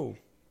 Oh, cool.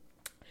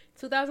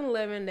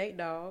 2011, Nate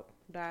Dogg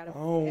died at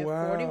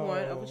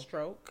 41 of a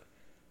stroke.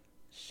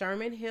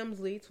 Sherman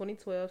Hemsley,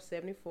 2012,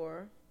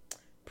 74.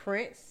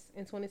 Prince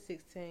in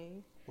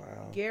 2016. Wow.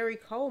 Gary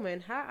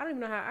Coleman, I don't even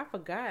know how I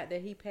forgot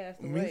that he passed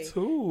away. Me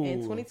too.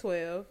 In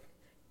 2012.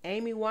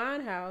 Amy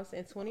Winehouse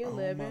in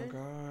 2011. Oh my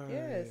God.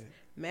 Yes.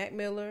 Mac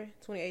Miller,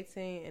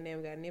 2018, and then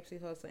we got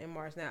Nipsey Hussle in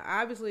March. Now,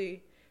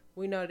 obviously,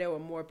 we know there were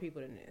more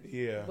people than this.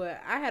 Yeah.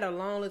 But I had a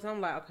long list.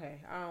 I'm like,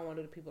 okay, I don't want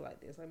to do people like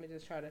this. Let me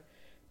just try to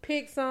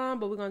pick some,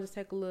 but we're going to just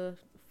take a little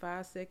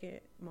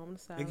 5-second moment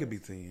of silence. It could be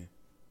 10.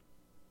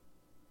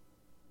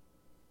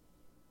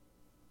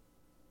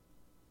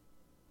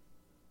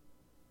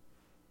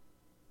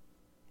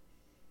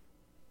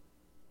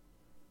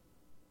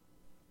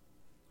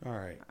 All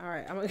right.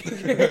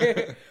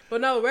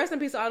 But no, rest in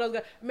peace to all those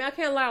guys. I mean, I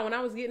can't lie. When I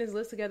was getting this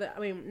list together, I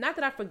mean, not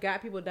that I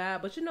forgot people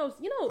died, but you know,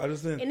 I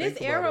just didn't in this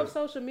think era about of it.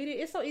 social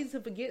media, it's so easy to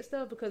forget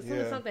stuff because as soon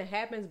as something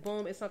happens,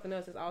 boom, it's something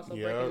else. It's also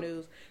breaking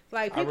news.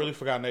 Like I really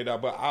forgot Nate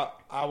Dogg, but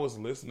I was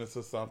listening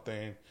to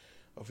something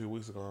a few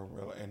weeks ago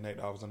and Nate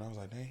Dogg was, and I was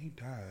like, dang, he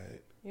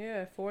died.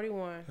 Yeah,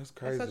 41. That's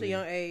crazy. That's such a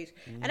young age.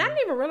 And I didn't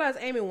even realize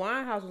Amy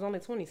Winehouse was only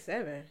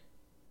 27.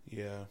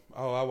 Yeah.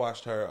 Oh, I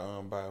watched her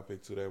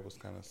biopic too. That was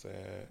kind of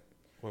sad.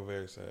 Well,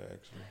 very sad,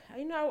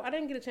 actually. You know, I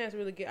didn't get a chance to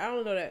really get. I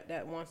don't know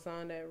that one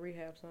song, that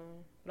Rehab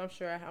song, but I'm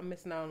sure I'm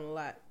missing out on a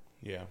lot.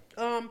 Yeah.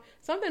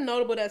 Something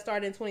notable that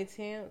started in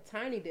 2010,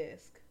 Tiny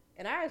Desk,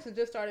 and I actually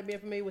just started being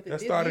familiar with it. That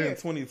this started year. in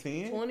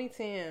 2010.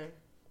 2010.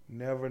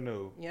 Never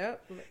knew.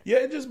 Yep. Yeah,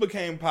 it just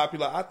became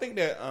popular. I think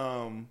that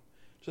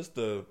just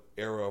the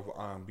era of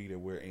R&B that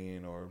we're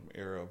in, or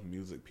era of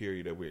music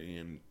period that we're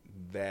in,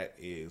 that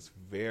is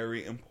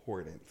very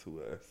important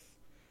to us.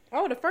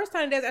 Oh, the first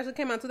Tiny Desk actually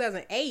came out in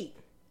 2008.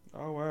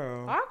 Oh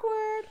wow.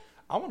 Awkward.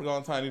 I want to go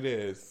on Tiny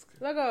Desk.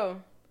 Let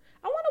go.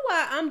 I wonder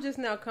why I'm just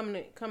now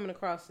coming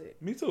across it.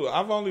 Me too.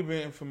 I've only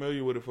been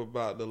familiar with it for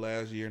about the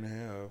last year and a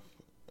half.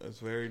 It's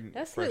very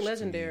That's fresh sweet, to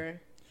legendary. me.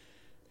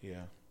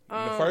 Yeah.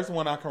 The first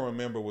one I can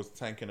remember was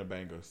Tank and the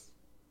Bangers.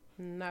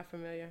 Not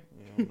familiar.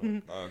 Yeah,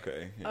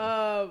 okay.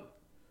 Yeah.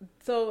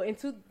 So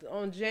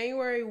on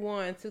January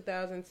 1,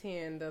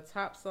 2010, the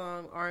top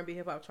song R&B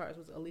hip hop charts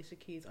was Alicia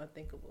Keys'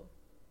 "Unthinkable."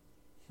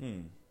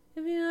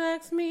 If you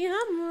ask me,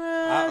 I'm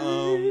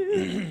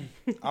right.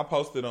 I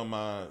posted on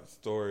my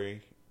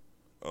story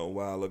a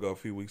while ago, a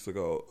few weeks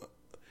ago,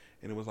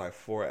 and it was like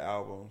 4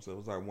 albums. It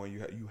was like one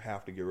you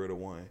have to get rid of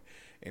one,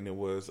 and it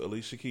was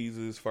Alicia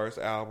Keys' first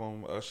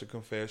album, Usher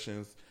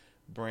Confessions,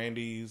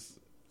 Brandy's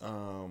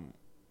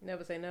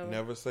Never Say Never.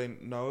 Never Say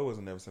No. It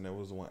wasn't Never Say Never. It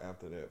was the one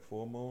after that,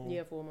 Full Moon.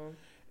 Yeah, Full Moon.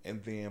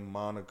 And then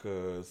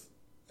Monica's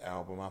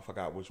album, I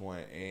forgot which one,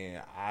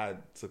 and I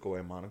took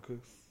away Monica's.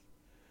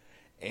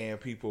 and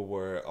people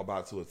were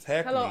about to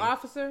attack Hello, me.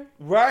 officer.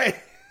 Right.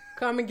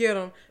 Come and get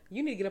him.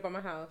 You need to get up out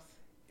my house.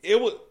 It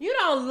was You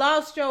don't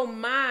lost your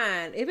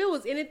mind. If it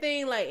was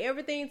anything like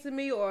Everything to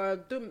Me or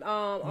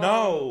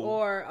No.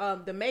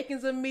 or the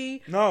Makings of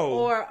Me, No.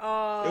 or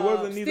it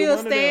wasn't neither Still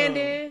one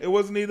Standing. of them. It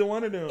wasn't neither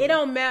one of them. It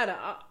don't matter.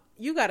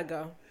 You gotta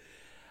go.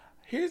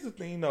 Here's the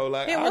thing though,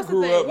 like Hey, I what's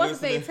grew the thing? up What's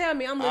listening. the thing? Tell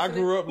me, I'm listening. I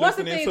grew up what's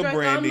listening the thing, to Draco?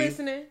 Brandy. I'm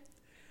listening.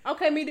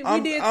 Okay, we did too.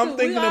 I'm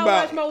thinking we all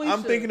about watch Moesha.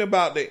 I'm thinking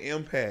about the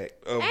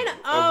impact of, Ain't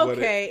of what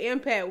okay,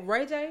 impact.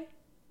 Ray J.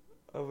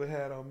 it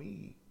had on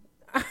me.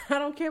 I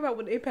don't care about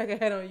what the impact it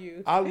had on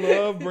you. I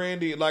love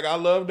Brandy. Like I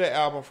love that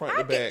album front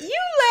to back. You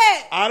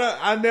let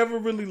I never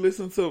really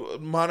listened to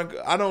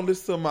Monica. I don't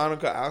listen to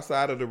Monica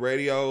outside of the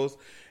radios,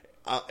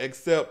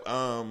 except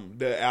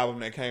the album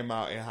that came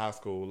out in high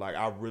school. Like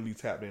I really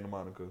tapped into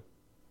Monica.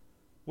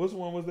 Which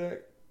one was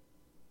that?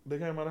 That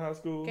came out of high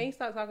school. Can you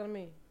stop talking to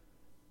me?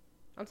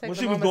 I'm taking When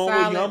a she was moment going of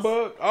with silence.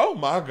 Young Buck? Oh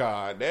my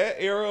God.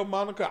 That era of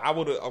Monica, I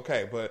would have,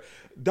 okay, but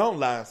don't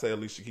lie and say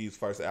Alicia Keys'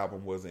 first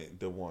album wasn't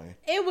the one.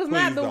 It was Please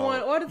not the don't.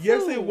 one or the two.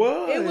 Yes, it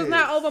was. It was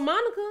not over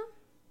Monica.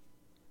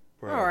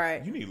 Bro, All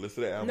right. You need to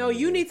listen to that album. No,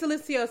 you again. need to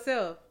listen to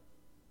yourself.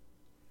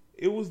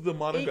 It was the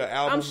Monica I'm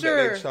album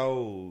sure. that they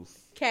chose.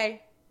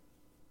 Okay.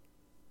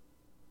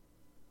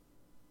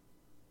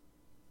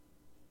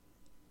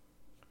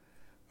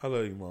 I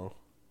love you, Mo.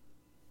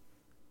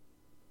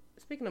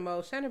 Speaking of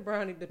Mo, Shannon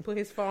Brown need to put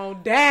his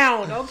phone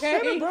down, okay?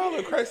 Shannon Brown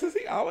look crazy.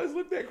 He always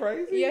looked that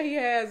crazy. Yeah, he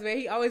has, man.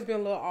 He always been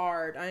a little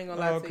hard. I ain't gonna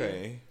lie to you.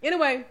 Okay.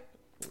 Anyway,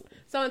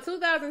 so in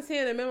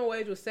 2010, the minimum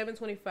wage was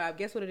 $7.25.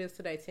 Guess what it is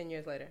today? 10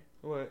 years later,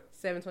 What?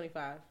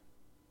 $7.25.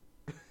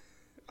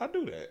 I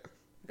do that.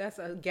 That's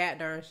a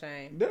darn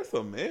shame. That's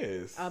a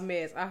mess. A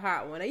mess, a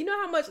hot one. And you know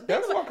how much?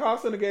 That's why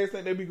costs in the gas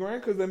think they be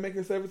grand because they're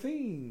making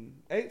 17,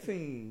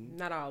 18,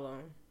 Not all of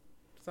them.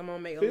 Some of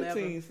them make 15,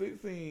 11.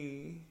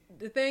 16.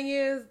 The thing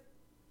is,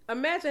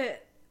 imagine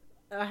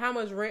how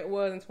much rent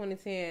was in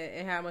 2010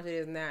 and how much it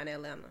is now in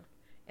Atlanta.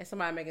 And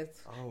somebody making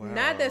Oh, wow.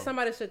 not that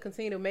somebody should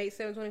continue to make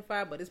 $7.25,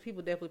 but there's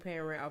people definitely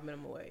paying rent off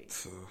minimum wage.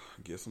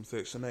 Get some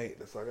Section 8.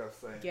 That's all I gotta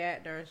say.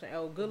 God darn shame.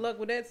 Oh, good luck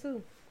with that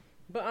too.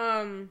 But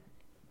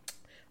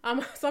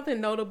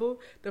something notable.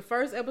 The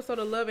first episode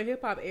of Love and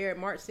Hip Hop aired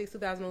March 6,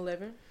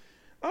 2011.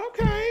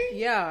 Okay.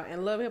 Yeah,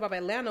 and Love and Hip Hop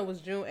Atlanta was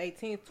June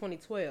 18th,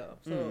 2012.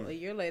 So a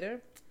year later.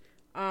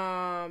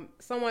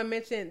 Someone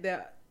mentioned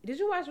that. Did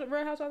you watch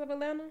Real Housewives of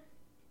Atlanta?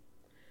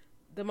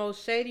 The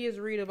most shadiest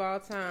read of all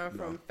time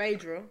from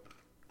Phaedra.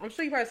 I'm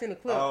sure you probably seen the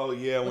clip. Oh,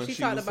 yeah, when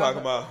she was talking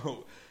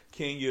about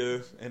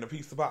Kenya and the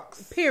pizza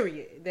box.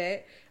 Period.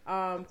 That.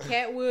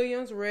 Cat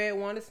Williams read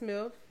Wanda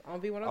Smith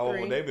on V103.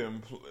 Oh,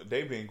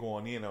 they've been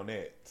going in on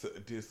that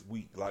this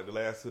week, like the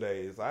last 2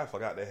 days. I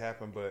forgot that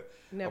happened, but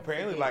Never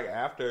apparently, forget. like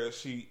after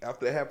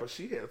that happened,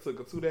 she had took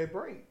a 2-day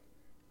break.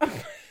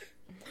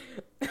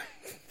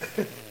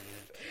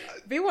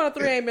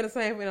 V103 ain't been the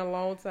same in a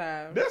long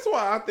time. That's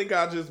why I think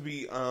I'll just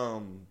be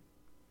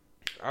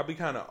I'll be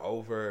kind of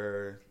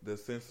over the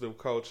sensitive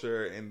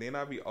culture, and then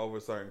I'll be over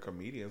certain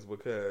comedians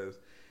because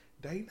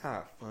they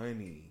not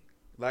funny.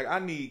 Like I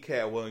need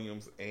Cat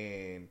Williams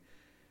and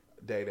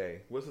Day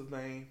Day. What's his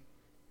name?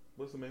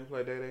 What's the man who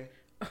played Day Day?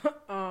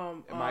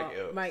 Mike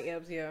Epps. Mike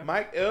Epps, yeah.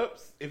 Mike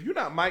Epps. If you're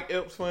not Mike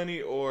Epps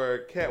funny or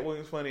Cat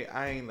Williams funny,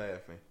 I ain't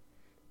laughing.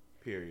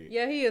 Period.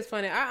 Yeah, he is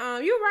funny.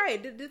 You're right.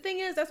 The thing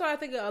is, that's why I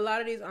think a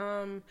lot of these.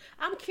 I'm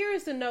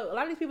curious to know a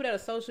lot of these people that are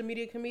social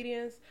media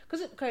comedians.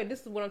 Cause okay,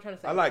 this is what I'm trying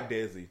to say. I like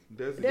Desi.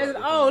 Let me tell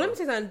you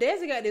something.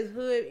 Desi got this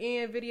hood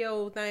end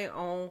video thing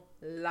on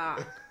lock.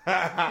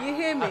 You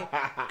hear me?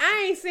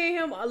 I ain't seen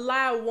him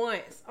live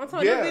once. I'm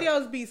telling you, Yeah. the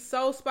videos be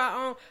so spot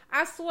on.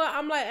 I swear,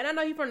 I'm like, and I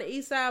know he from the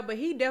east side, but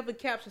he definitely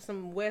captured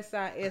some west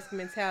side esque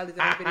mentalities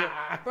in the video.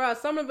 Bro,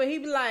 some of it, he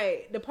be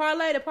like, the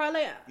parlay.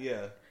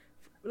 Yeah.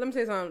 Let me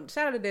tell you something.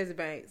 Shout out to Desi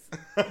Banks.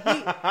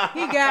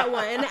 He got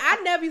one. And I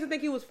never used to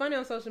think he was funny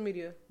on social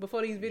media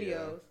before these videos.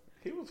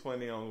 Yeah. He was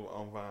funny on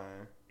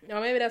Vine.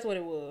 Or maybe that's what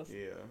it was.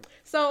 Yeah.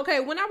 So, okay,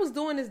 when I was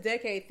doing this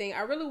decade thing,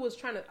 I really was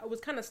I was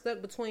kind of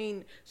stuck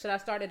between, should I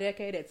start a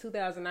decade at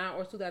 2009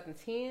 or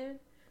 2010?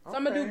 So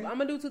I'm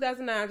gonna do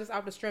 2009 just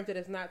off the strength that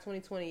it's not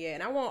 2020 yet.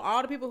 And I want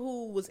all the people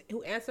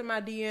who answered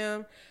my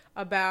DM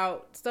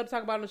about stuff to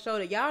talk about on the show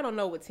that y'all don't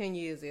know what 10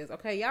 years is.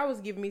 Okay, y'all was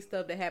giving me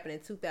stuff that happened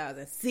in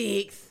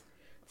 2006.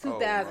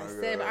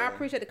 2007. Oh, I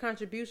appreciate the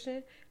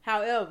contribution.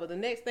 However, the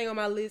next thing on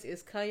my list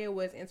is Kanye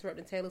West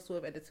interrupting Taylor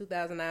Swift at the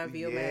 2009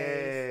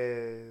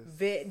 VMAs.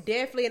 Yes.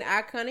 Definitely an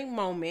iconic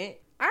moment.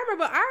 I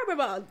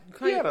remember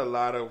He Kanye. had a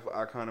lot of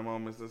iconic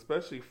moments,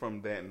 especially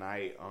from that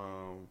night.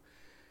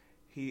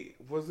 He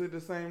was it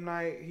the same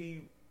night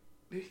he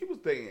was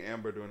dating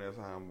Amber during that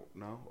time?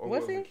 No, or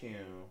Was it he? Kim?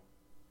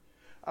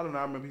 I don't know.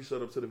 I remember he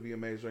showed up to the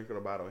VMAs drinking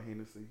a bottle of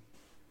Hennessy.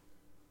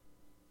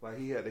 Like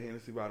he had the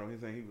Hennessy bottle. He's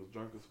saying he was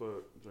drunk as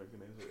fuck drinking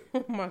that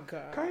shit. Oh my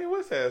god. Kanye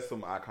West has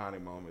some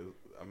iconic moments.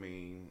 I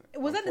mean,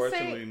 Was that the same-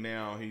 unfortunately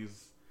now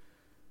he's,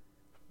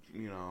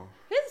 you know,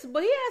 His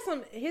but he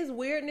had his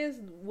weirdness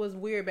was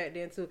weird back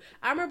then too.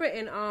 I remember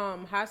in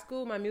high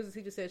school, my music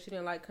teacher said she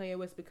didn't like Kanye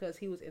West because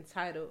he was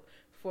entitled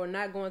for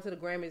not going to the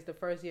Grammys the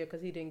first year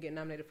because he didn't get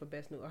nominated for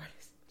Best New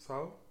Artist.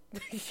 So,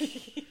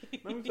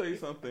 let me tell you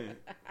something.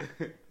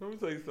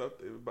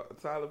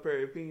 About Tyler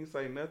Perry. If he didn't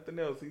say nothing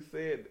else, he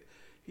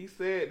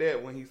said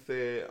that when he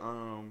said,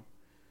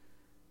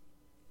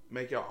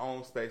 make your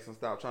own space and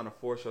stop trying to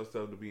force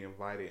yourself to be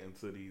invited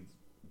into these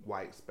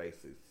white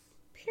spaces.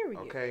 Period.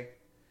 Okay?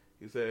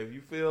 He said, if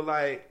you feel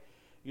like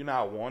you're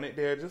not wanted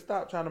there, just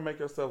stop trying to make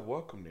yourself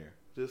welcome there.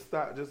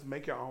 Just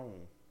make your own.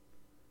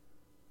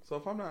 So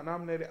if I'm not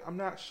nominated, I'm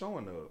not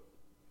showing up.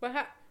 But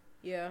how?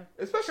 Yeah.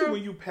 Especially True.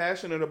 when you're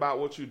passionate about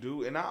what you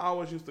do. And I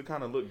always used to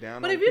kind of look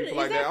down But on if you- people is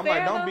like that that. I'm fair,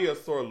 like, don't though? be a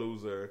sore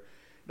loser.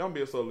 Don't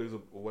be a sore loser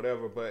or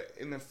whatever. But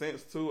in a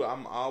sense, too,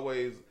 I'm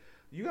always...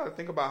 You got to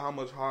think about how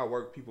much hard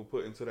work people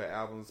put into their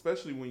albums,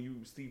 especially when you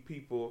see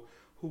people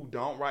who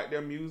don't write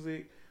their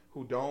music,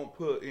 who don't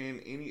put in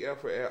any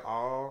effort at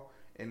all,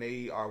 and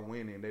they are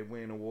winning. They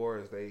win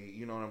awards.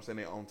 You know what I'm saying?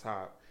 They're on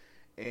top.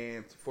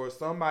 And for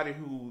somebody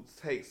who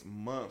takes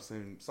months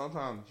and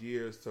sometimes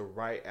years to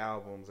write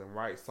albums and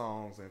write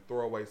songs and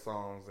throwaway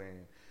songs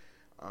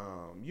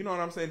and, you know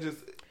what I'm saying? Just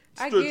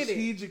I get it.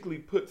 strategically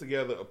put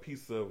together a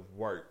piece of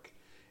work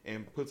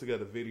and put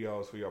together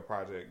videos for your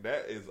project,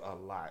 that is a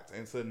lot.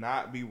 And to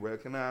not be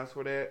recognized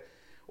for that,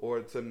 or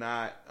to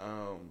not,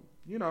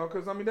 you know,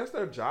 because, I mean, that's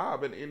their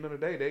job. At the end of the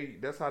day,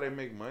 that's how they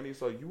make money.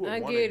 So you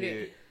would want to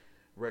get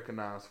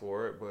recognized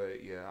for it.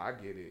 But, yeah, I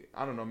get it.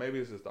 I don't know. Maybe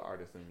it's just the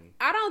artist in me.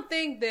 I don't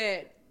think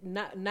that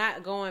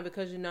not going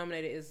because you're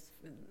nominated is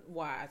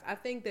wise. I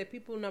think that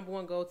people, number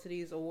one, go to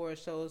these award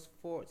shows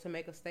to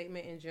make a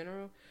statement in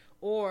general,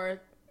 or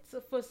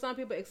for some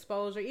people,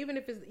 exposure, even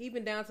if it's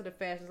even down to the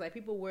fashions. Like,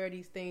 people wear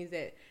these things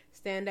that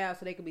stand out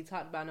so they can be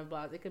talked about in the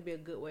blogs. It could be a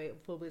good way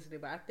of publicity.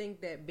 But I think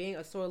that being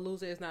a sore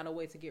loser is not a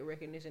way to get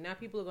recognition. Now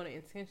people are going to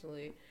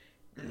intentionally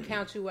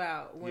count you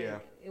out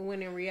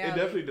when in reality... It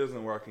definitely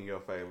doesn't work in your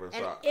favor.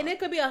 And it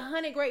could be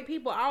 100 great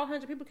people. All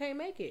 100 people can't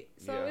make it.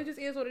 So it just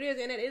is what it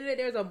is. And at the end of the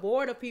day, there's a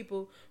board of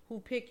people who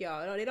pick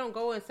y'all. They don't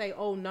go and say,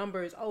 oh,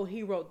 numbers. Oh,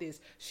 he wrote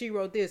this. She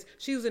wrote this.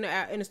 She was in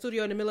the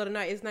studio in the middle of the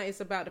night. It's not. It's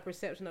about the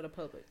perception of the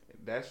public.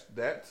 That's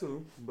that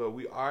too. But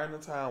we are in a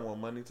time when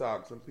money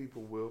talks and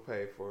people will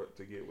pay for it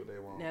to get what they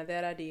want. Now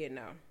that I did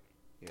know.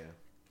 Yeah.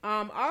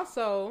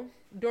 Also,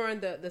 during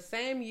the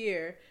same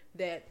year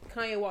that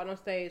Kanye walked on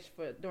stage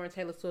during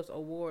Taylor Swift's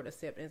award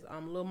acceptance,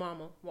 Lil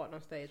Mama walked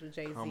on stage with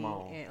Jay-Z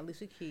and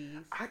Alicia Keys.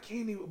 I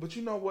can't even, but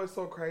you know what's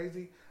so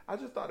crazy? I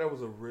just thought that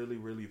was a really,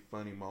 really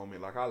funny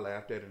moment. Like, I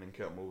laughed at it and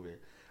kept moving.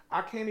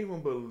 I can't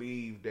even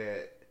believe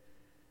that.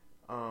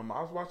 I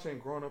was watching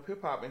Growing Up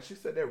Hip Hop, and she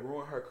said that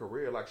ruined her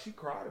career. Like, she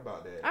cried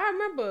about that. I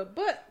remember,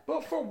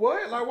 but for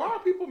what? Like, why are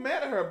people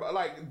mad at her?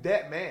 Like,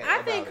 that mad?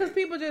 I think because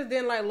people just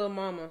didn't like Lil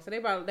Mama, so they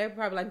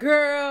probably like,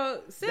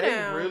 girl, sit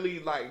down. They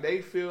really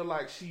they feel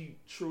like she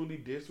truly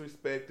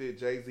disrespected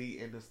Jay-Z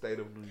in the state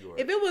of New York.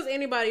 If it was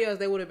anybody else,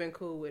 they would have been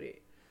cool with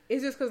it.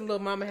 It's just because Lil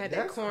Mama had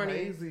that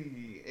corny. That's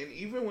crazy. And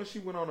even when she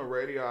went on the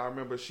radio, I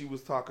remember she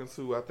was talking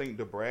to, I think,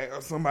 DeBrat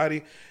or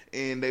somebody,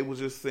 and they was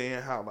just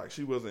saying how like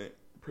she wasn't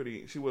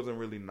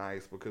really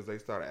nice because they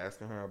started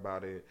asking her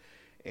about it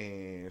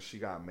and she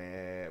got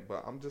mad.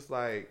 But I'm just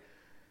like,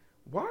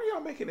 why are y'all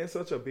making it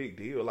such a big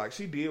deal? Like,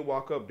 she did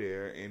walk up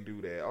there and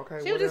do that. Okay,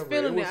 she was just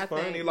feeling it. I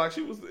funny. think. Like,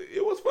 it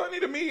was funny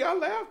to me. I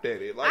laughed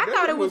at it. Like, I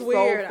thought it was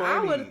weird. So I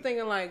was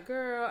thinking like,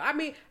 girl. I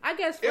mean, I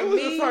guess for it was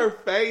me, just her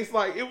face.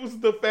 Like, it was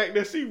the fact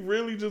that she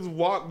really just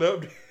walked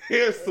up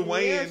there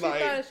swaying. Yeah, she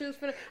like, thought she was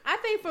finna. I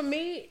think for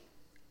me,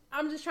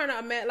 I'm just trying to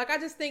imagine. Like, I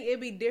just think it'd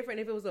be different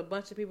if it was a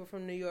bunch of people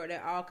from New York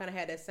that all kind of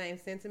had that same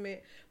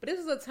sentiment. But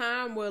this was a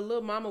time where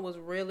Lil Mama was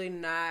really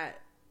not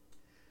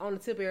on the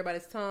tip of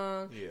everybody's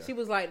tongue. Yeah. She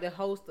was like the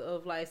host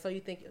of like, So You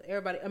Think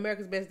Everybody,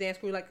 America's Best Dance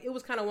Crew. Like, it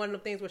was kind of one of the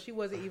things where she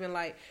wasn't even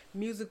like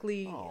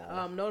musically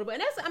notable.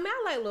 And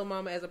I like Lil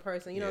Mama as a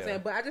person, you know what I'm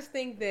saying? But I just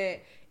think that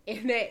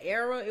in that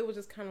era, it was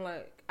just kind of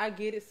like, I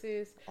get it,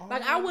 sis.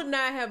 Like, I would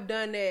not have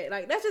done that.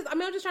 Like, that's just, I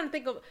mean, I'm just trying to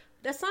think of,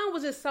 that song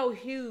was just so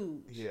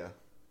huge. Yeah.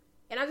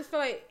 And I just feel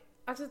like,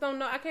 I just don't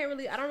know. I don't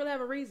really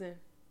have a reason.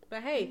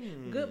 But hey,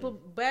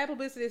 bad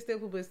publicity is still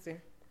publicity.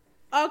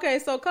 Okay,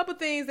 so a couple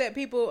things that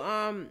people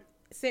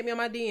sent me on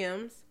my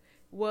DMs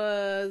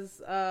was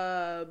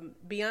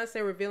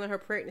Beyonce revealing her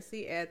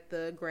pregnancy at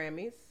the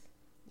Grammys.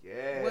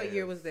 Yeah. What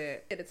year was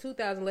that? At the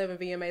 2011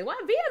 VMAs.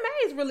 Why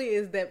VMAs really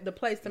is the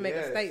place to make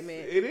a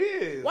statement. It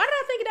is. Why did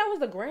I think that was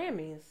the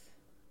Grammys?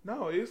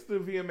 No, it's the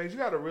VMAs. You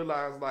got to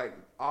realize, like,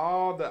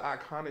 all the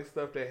iconic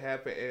stuff that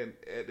happened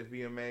at the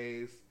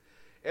VMAs,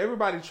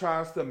 everybody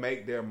tries to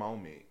make their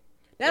moment.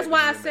 That's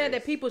why I said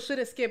that people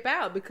shouldn't skip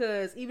out,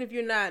 because even if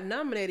you're not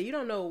nominated, you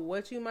don't know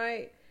what you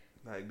might.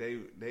 Like,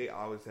 they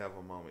always have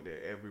a moment there.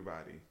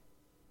 Everybody.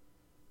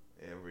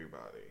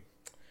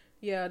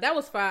 Yeah, that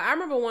was fine. I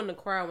remember wanting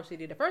to cry when she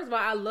did it. First of all,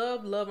 I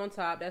love Love on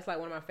Top. That's like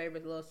one of my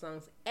favorite love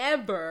songs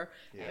ever.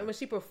 Yeah. And when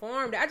she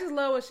performed it, I just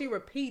love when she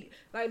repeat.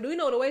 Like, do you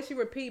know the way she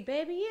repeat,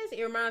 baby, yes?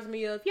 It reminds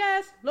me of,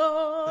 yes,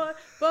 Lord,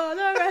 for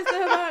the rest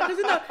of our...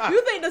 Cause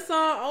you think the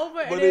song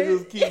over, But and it then,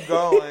 just keep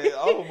going.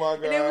 Oh my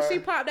god! and then when she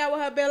popped out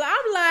with her belly,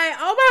 I'm like,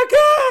 oh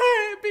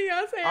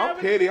my god, Beyonce. I'm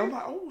petty. I'm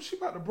like, oh, she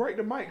about to break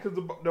the mic because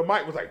the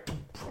mic was like.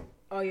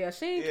 Oh yeah,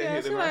 she ain't Yeah, care.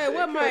 hit She the like, mic.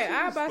 what She mic? just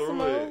I buy threw some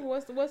more. it.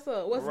 What's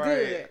up? What's Right.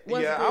 good?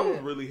 What's yeah, good? I was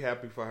really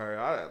happy for her.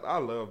 I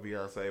love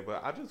Beyonce,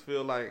 but I just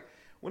feel like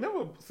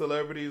whenever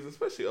celebrities,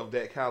 especially of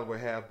that caliber,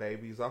 have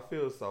babies, I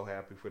feel so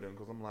happy for them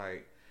because I'm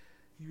like,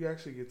 you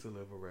actually get to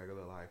live a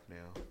regular life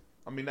now.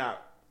 I mean,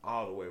 not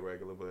all the way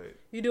regular, but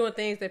You doing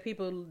things that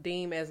people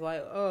deem as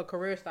like, oh,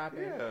 career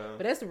stopping. Yeah.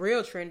 But that's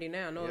real trendy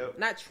now. No, Yep.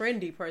 not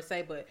trendy per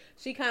se, but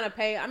she kind of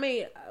paid. I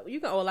mean, you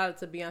can owe a lot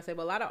to Beyonce,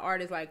 but a lot of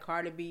artists like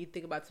Cardi B,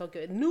 think about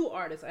Tokyo, new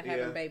artists are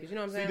having babies. You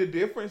know what I'm See, saying? the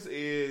difference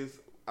is,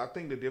 I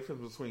think the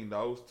difference between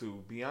those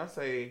two,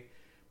 Beyonce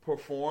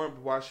performed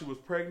while she was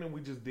pregnant.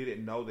 We just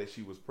didn't know that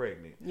she was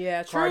pregnant.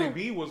 Yeah, Cardi true.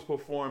 B was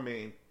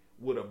performing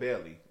with a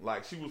belly.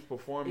 Like, she was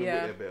performing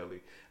Yeah. with a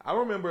belly. I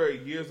remember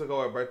years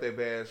ago at Birthday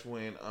Bash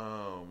when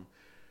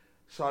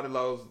Shawty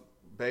Lowe's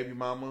baby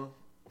mama,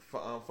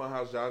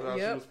 Funhouse Jaja,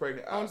 Yep. she was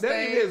pregnant. On That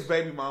ain't stage. his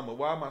baby mama.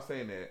 Why am I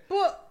saying that?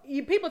 Well,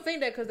 people think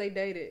that because they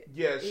dated.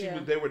 Yeah, Yeah.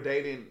 They were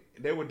dating.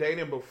 They were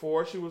dating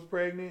before she was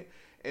pregnant,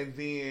 and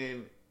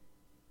then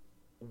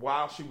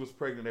while she was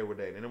pregnant, they were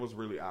dating. It was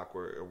really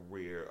awkward or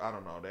weird. I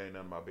don't know. That ain't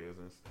none of my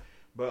business.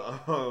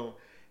 But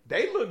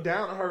they looked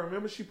down on her.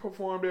 Remember, she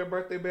performed their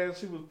Birthday Bash.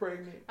 She was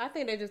pregnant. I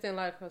think they just didn't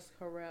like her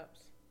raps.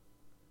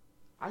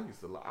 I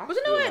used to like. But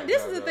you know what?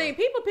 This is the thing.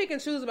 People pick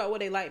and choose about what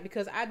they like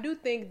because I do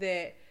think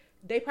that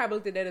they probably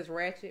looked at that as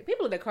ratchet.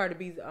 People looked at Cardi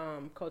B's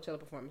Coachella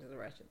performance as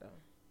ratchet though.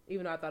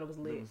 Even though I thought it was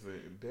lit. It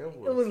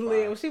was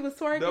lit. When she was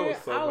twerking, That was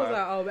so I was fire.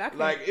 like, oh, I can't.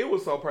 Like, it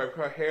was so perfect.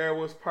 Her hair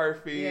was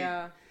perfect.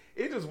 Yeah.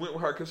 It just went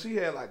with her because she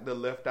had like the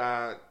left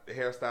eye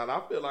hairstyle.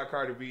 I feel like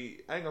Cardi B,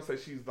 I ain't gonna say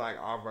she's like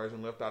our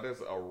version left eye.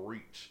 That's a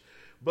reach.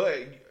 But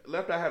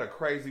Left Eye had a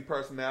crazy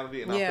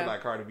personality, and I Yeah. feel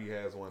like Cardi B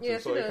has one too. Yeah,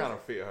 so she it does. kind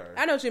of fit her.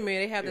 I know what you mean.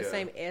 They have the Yeah.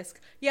 same esque.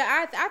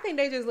 Yeah, I think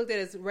they just looked at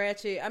it as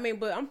ratchet. I mean,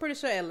 but I'm pretty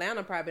sure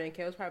Atlanta probably didn't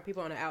care. It was probably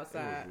people on the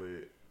outside. It was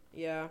lit.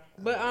 Yeah.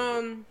 But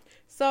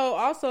so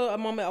also a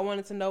moment I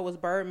wanted to know was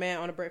Birdman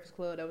on the Breakfast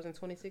Club. That was in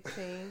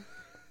 2016.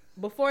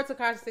 Before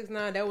Tekashi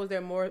 6ix9ine, that was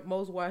their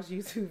most watched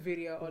YouTube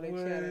video on their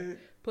channel. What?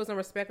 Put some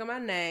respect on my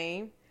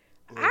name.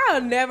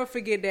 I'll never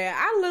forget that.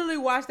 I literally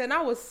watched that and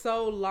I was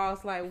so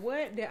lost. Like,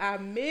 what did I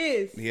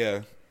miss?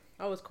 Yeah.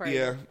 I was crazy.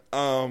 Yeah.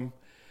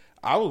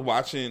 I was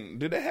watching.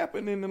 Did that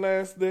happen in the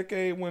last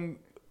decade when?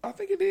 I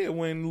think it did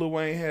when Lil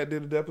Wayne did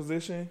a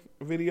deposition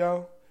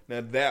video. Now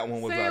that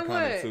one was Saying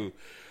iconic what?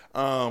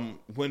 too.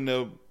 When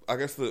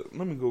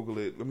let me Google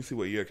it. Let me see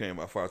what year it came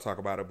out before I talk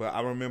about it. But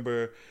I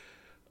remember,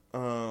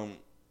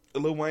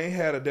 Lil Wayne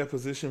had a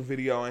deposition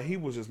video and he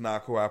was just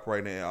not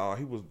cooperating at all.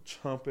 He was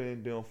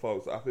chumping them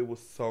folks off. It was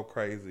so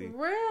crazy.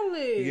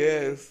 Really?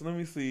 Yes. Let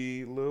me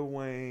see. Lil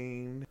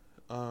Wayne.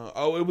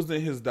 It was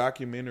in his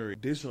documentary.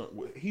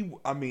 He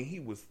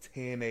was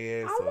tearing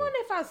their ass I up. wonder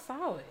if I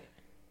saw it.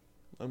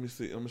 Let me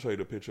see. I'm gonna show you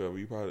the picture of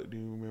it. Do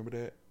you remember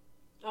that?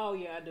 Oh,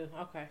 yeah, I do.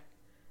 Okay.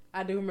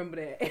 I do remember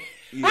that.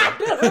 Yeah. I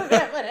do remember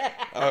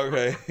that.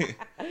 Okay.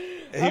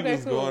 He Okay,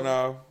 was cool. going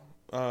off.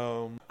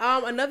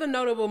 Another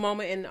notable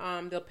moment in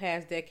the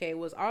past decade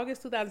was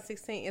August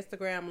 2016.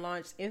 Instagram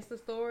launched Insta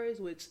Stories,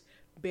 which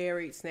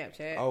buried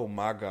Snapchat. Oh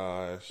my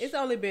gosh. It's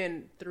only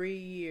been 3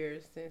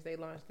 years since they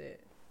launched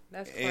it.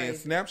 That's crazy. And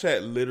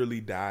Snapchat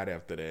literally died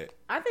after that.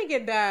 I think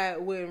it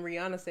died when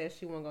Rihanna said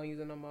she wasn't gonna use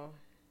it no more.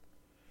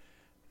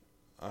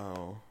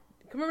 Oh.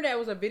 Remember that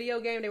was a video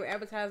game they were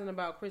advertising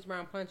about Chris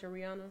Brown punching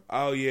Rihanna,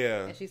 Oh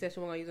yeah. and she said she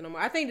wasn't gonna use it no more.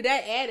 I think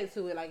that added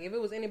to it. Like if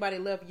it was anybody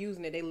left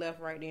using it, they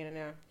left right then and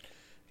there.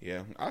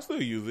 Yeah. I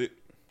still use it.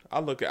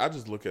 I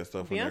just look at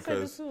stuff on there Beyonce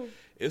does because too.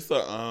 it's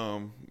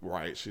a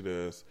right, she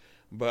does.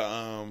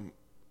 But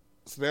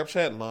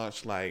Snapchat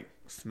launched like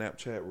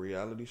Snapchat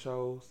reality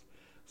shows.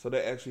 So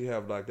they actually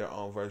have like their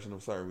own version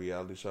of certain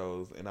reality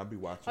shows, and I'll be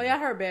watching. Oh yeah, I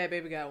heard Bad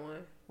Baby got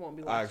one. Won't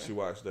be watching. I actually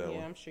watched that Yeah,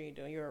 one. I'm sure you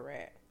do. You're a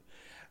rat.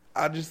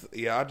 I'll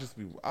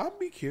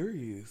be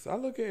curious. I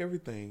look at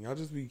everything. I'll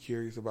just be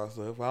curious about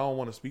stuff. I don't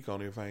want to speak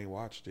on it if I ain't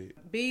watched it.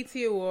 BET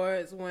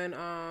Awards when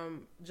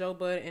Joe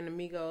Budden and the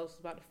Migos was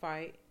about to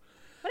fight.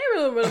 Well,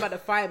 they really about to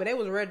fight, but they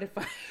was ready to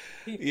fight.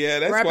 Yeah,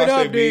 that's Wrap watched it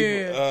up that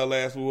beef then.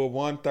 last week. Well,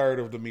 1/3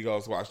 of the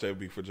Migos watched that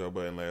beef for Joe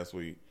Budden last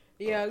week.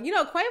 Yeah, you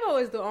know Quavo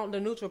is the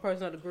neutral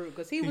person of the group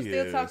because he was He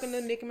still is. talking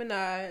to Nicki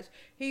Minaj.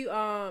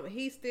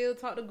 He still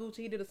talked to Gucci.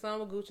 He did a song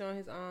with Gucci on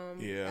his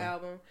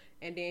album,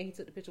 and then he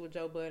took the picture with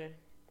Joe Budden.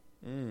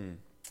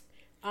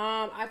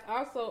 I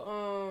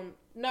also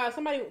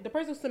the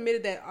person who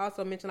submitted that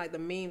also mentioned like the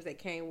memes that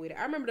came with it.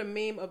 I remember the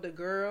meme of the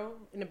girl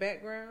in the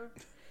background.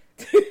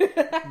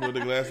 With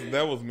the glasses,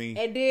 that was me.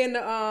 And then do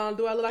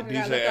I look like I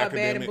got DJ left out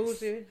bad and Academics.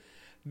 bougie?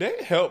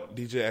 They helped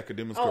DJ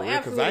Academics' Oh, career because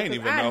absolutely. I didn't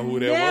even know who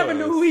that never was.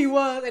 knew who he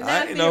was. And now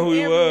I see didn't know him who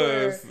he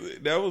everywhere. was.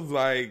 That was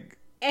like,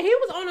 And he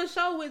was on a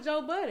show with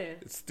Joe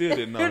Budden. still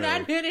didn't know And I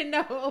him. didn't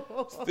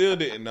know. Still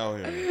didn't know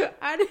him.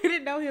 I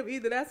didn't know him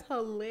either. That's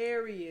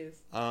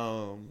hilarious.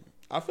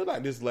 I feel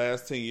like this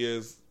last 10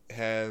 years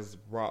has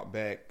brought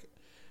back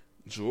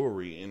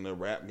jewelry in the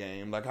rap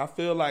game. Like I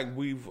feel like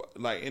we've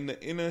like in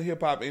the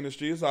hip hop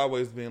industry, it's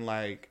always been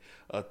like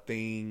a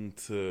thing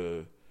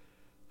to,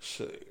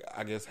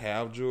 I guess,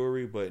 have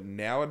jewelry, but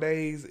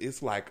nowadays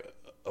it's like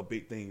a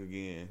big thing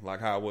again, like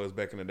how it was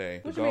back in the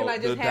day. What you mean,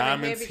 like just the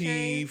having diamond heavy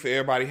teeth,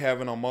 everybody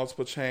having on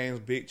multiple chains,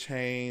 big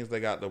chains. They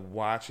got the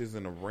watches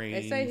and the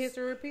rings. They say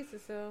history repeats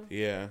itself.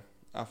 Yeah,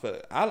 I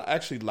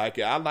actually like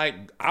it.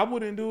 I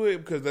wouldn't do it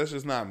because that's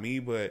just not me,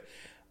 but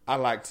I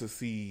like to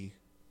see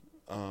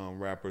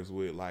rappers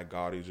with like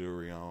gaudy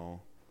jewelry on.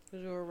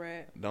 Cause you're a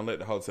rat. Don't let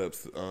the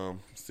hoteps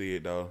see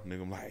it though,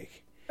 nigga. I'm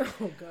like,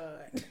 Oh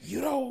God.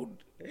 you know,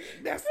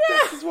 that's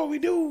just what we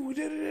do.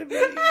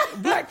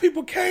 Black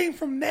people came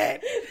from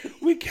that.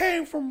 We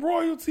came from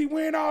royalty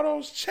wearing all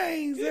those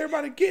chains.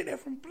 Everybody getting it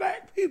from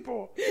black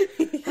people.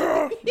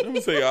 Let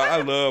me tell you,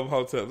 I love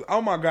hoteps.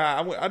 Oh my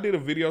God, I did a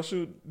video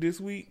shoot this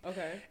week.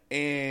 Okay.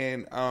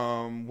 And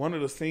one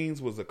of the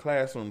scenes was a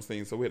classroom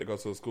scene, so we had to go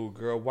to a school.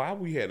 Girl, why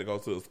we had to go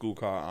to a school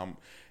called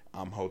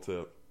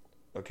Hotep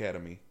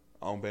Academy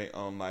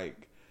on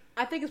like.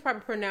 I think it's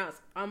probably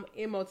pronounced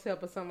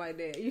Imhotep or something like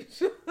that. You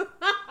should.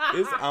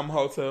 It's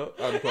Hotep.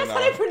 That's how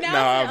they pronounce it.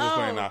 I'm just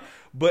playing now.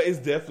 But it's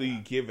definitely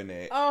given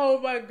that. Oh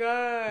my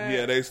God.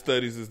 Yeah, they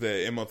studies is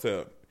that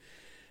Imhotep.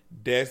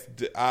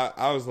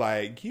 I was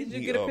like, Did you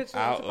me get a up picture?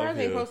 out I'm surprised of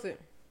they here. posted.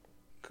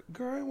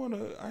 Girl,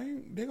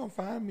 they gonna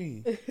find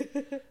me.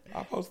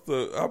 I post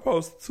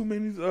too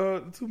many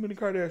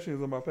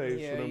Kardashians on my page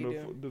Yeah, for them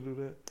you to do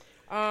that.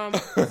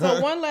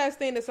 So one last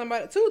thing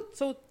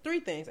that three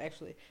things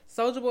actually.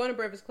 Soulja Boy and the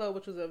Breakfast Club,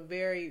 which was a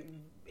very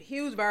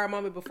huge viral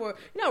moment before.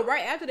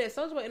 Right after that,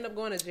 Soulja Boy ended up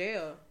going to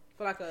jail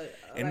for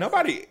and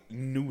nobody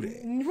knew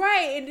that.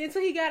 Right, and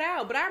until he got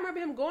out. But I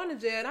remember him going to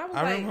jail, and I was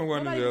I like, remember him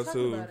going to nobody jail was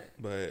talking too, about it.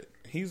 but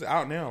he's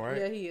out now, right?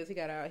 Yeah, he is. He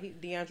got out.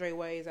 DeAndre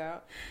Way's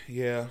out.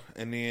 Yeah,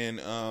 and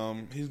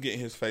then he's getting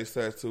his face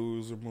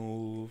tattoos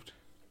removed.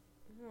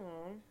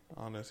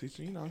 Aw. On this, he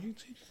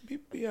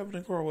be having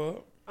to grow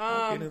up.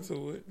 I'll get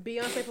into it.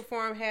 Beyonce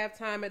performed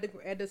halftime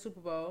at the Super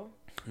Bowl.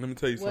 Let me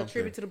tell you Well, something.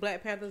 tribute to the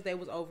Black Panthers. They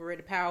was over it.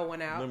 The power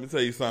went out. Let me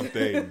tell you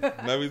something.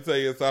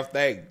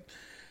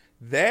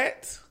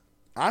 That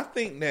I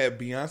think that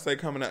Beyonce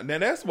coming out now.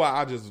 That's why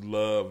I just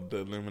love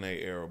the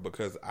Lemonade era,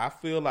 because I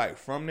feel like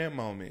from that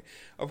moment,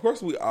 of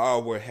course, we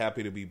all were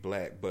happy to be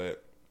black,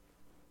 but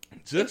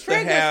just to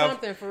triggered have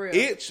something for real.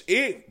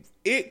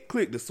 it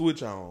clicked the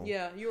switch on.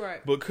 Yeah, you're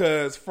right.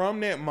 Because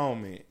from that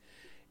moment,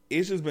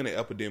 it's just been an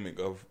epidemic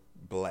of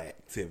black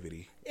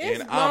activity.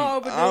 It's and long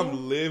overdue.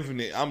 I'm living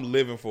it. I'm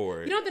living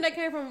for it. You don't think that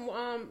came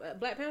from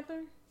Black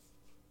Panther?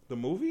 The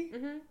movie?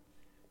 Mm-hmm.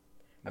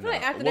 I feel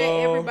like after that,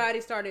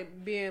 everybody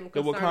started being the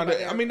concerned about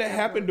Wakanda. I mean, that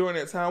happened during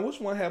that time. Which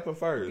one happened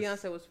first?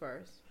 Beyonce was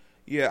first.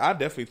 Yeah, I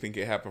definitely think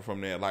it happened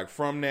from that. Like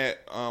from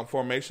that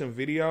Formation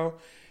video,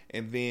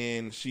 and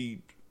then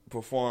she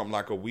performed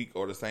like a week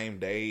or the same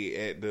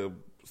day at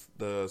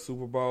the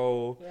Super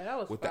Bowl. Yeah, that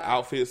was with fire. the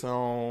outfits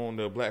on,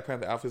 the Black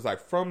Panther outfits.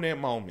 Like from that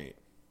moment,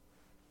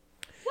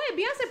 Wait,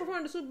 Beyonce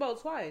performed the Super Bowl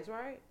twice,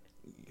 right?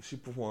 she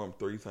performed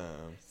 3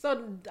 times.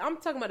 So I'm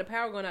talking about the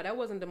power going out. That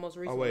wasn't the most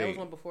recent. wait. That was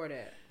one before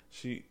that.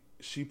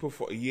 She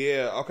performed.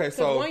 Yeah. Okay. Because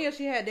So one year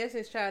she had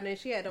Destiny's Child, and then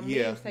she had the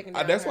memes taken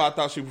down. that's her. why I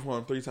thought she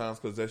performed 3 times,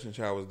 because Destiny's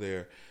Child was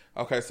there.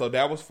 Okay, so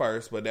that was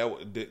first, but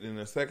in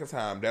the second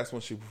time, that's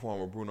when she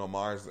performed with Bruno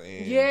Mars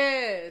and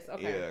Yes.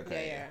 Okay. Yeah,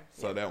 okay. Yeah.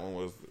 So that one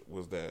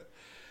was that.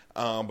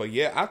 But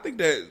yeah, I think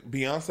that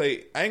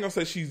Beyonce, I ain't gonna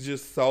say she's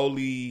just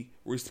solely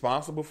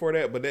responsible for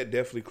that, but that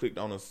definitely clicked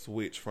on a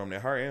switch from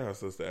that. Her and her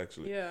sister,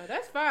 actually. Yeah,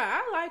 that's fine.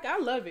 I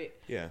love it.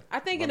 Yeah. I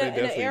think in an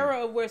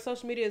era of where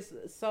social media is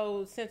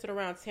so centered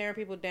around tearing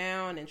people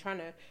down and trying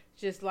to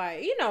just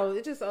like,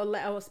 it's just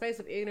a space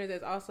of ignorance.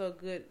 There's also a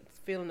good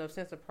feeling of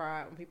sense of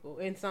pride when people,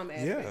 in some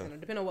aspects, Yeah.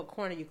 depending on what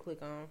corner you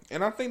click on.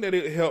 And I think that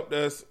it helped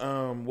us,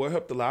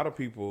 helped a lot of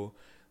people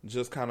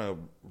just kind of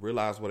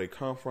realize where they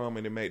come from,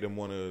 and it made them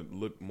want to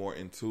look more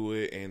into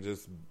it and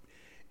just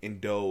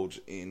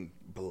indulge in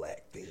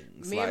black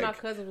things. Me and my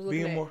cousin was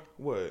looking being at... more,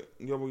 what?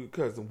 Your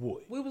cousin,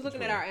 what? We was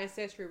looking at our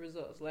ancestry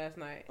results last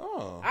night.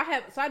 Oh. I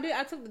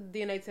took the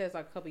DNA test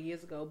like a couple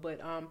years ago,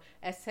 but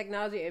as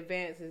technology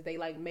advances, they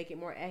like make it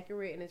more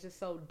accurate, and it's just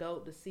so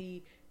dope to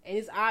see. And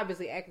it's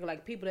obviously accurate,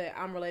 like people that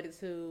I'm related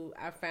to,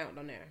 I found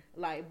on there.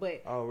 Like,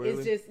 but Oh, really?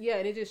 it's just,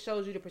 and it just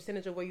shows you the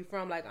percentage of where you're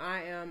from. Like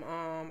I am,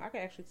 I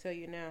can actually tell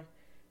you now.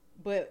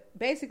 But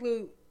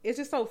basically, it's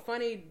just so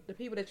funny, the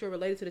people that you're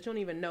related to that you don't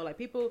even know. Like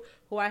people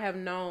who I have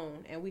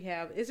known, and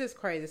it's just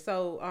crazy.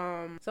 So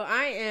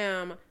I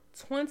am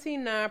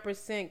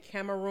 29%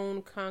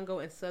 Cameroon, Congo,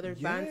 and Southern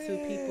Bantu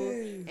people,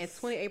 and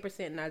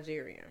 28%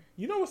 Nigerian.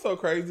 You know what's so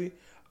crazy?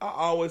 I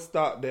always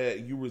thought that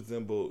you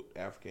resembled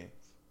Africans.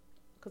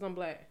 Because I'm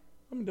black.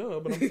 I'm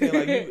dumb, but I'm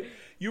saying like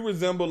you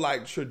resemble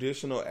like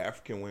traditional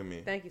African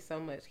women. Thank you so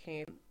much,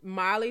 Ken.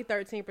 Molly,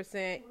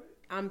 13%.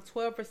 I'm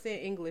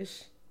 12%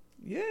 English.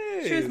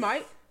 Yes. Cheers,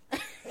 Mike. I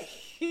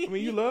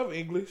mean, you love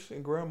English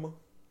and grammar.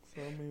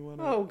 So, I mean,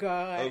 Oh I was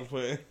God.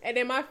 playing. And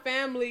then my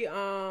family,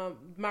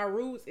 my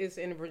roots is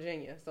in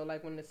Virginia. So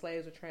like when the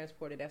slaves were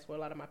transported, that's where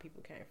a lot of my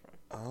people came from.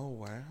 Oh,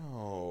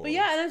 wow. But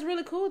yeah, and it's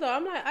really cool though.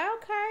 I'm like,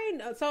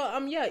 okay. So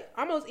yeah,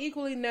 almost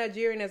equally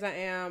Nigerian as I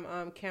am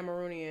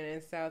Cameroonian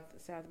and South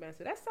Sudan.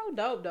 So that's so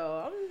dope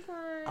though. I'm just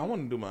like, I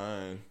want to do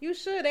mine. you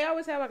should. They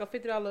always have like a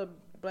 $50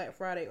 Black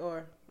Friday,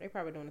 or they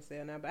probably doing a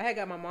sale now. But I had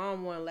got my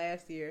mom one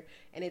last year,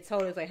 and it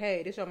told us like,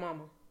 hey, this your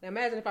mama. Now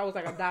imagine if I was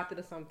like adopted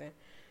or something.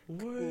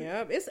 What?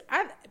 Yeah,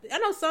 I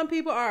know some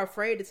people are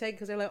afraid to take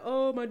because they're like,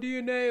 oh, my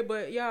DNA.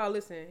 But y'all,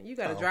 listen, you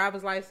got a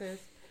driver's license.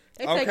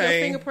 They take your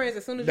fingerprints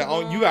as soon as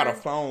You got a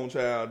phone,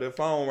 child. That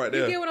phone right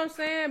there. You get what I'm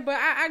saying? But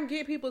I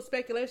get people's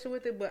speculation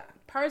with it. But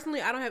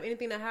personally, I don't have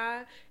anything to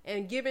hide.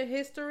 And given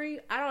history,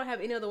 I don't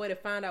have any other way to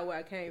find out where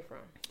I came from.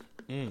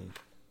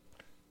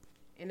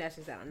 And that's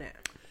just out now.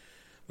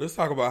 Let's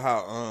talk about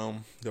how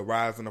the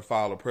rise and the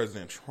fall of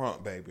President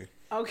Trump, baby.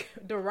 Okay,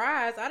 the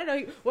rise. I don't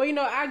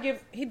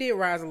know. He did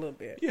rise a little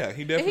bit. Yeah,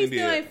 he And definitely he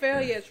still did. ain't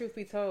failed yet, truth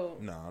be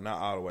told. No, not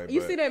all the way. You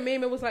but see that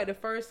meme? It was like the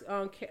first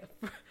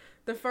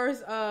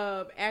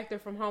actor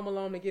from Home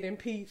Alone to get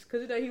impeached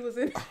because he was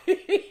in.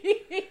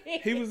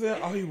 he was in.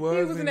 Oh, he He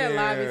was in that there.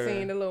 lobby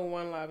scene, the little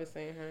one lobby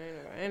scene.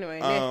 Anyway,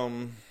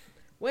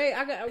 wait,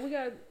 we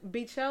got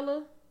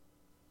Beachella.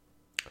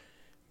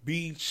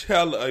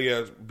 Beachella,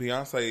 yeah,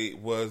 Beyonce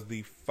was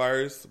the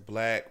first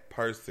black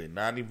person,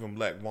 not even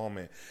black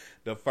woman,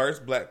 the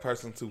first black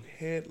person to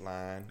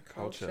headline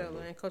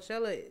Coachella. And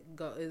Coachella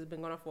has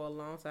been going on for a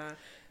long time.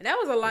 And that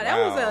was a lot.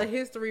 Wow. That was a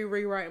history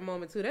rewrite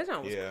moment, too. That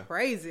joint was Yeah.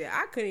 crazy.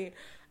 I couldn't.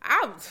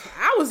 I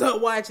was up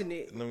watching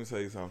it. Let me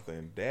tell you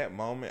something. That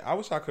moment, I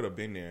wish I could have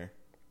been there.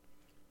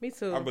 Me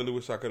too. I really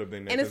wish I could have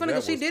been there. And it's funny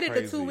because she did it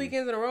the 2 crazy.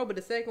 weekends in a row, but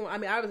the second one, I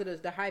mean, obviously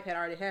the hype had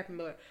already happened,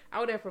 but I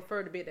would have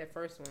preferred to be at that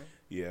first one.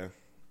 Yeah.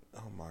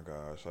 Oh my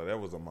gosh. So that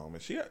was a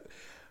moment.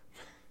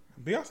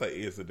 Beyonce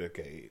is a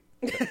decade.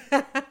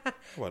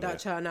 What Dot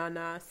else? cha na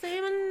na.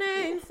 Say my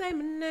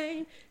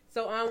name.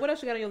 So, what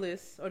else you got on your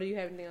list, or do you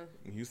have anything else?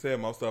 You said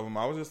most of them.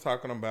 I was just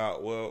talking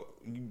about. Well,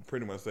 you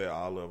pretty much said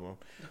all of them.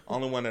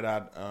 Only one that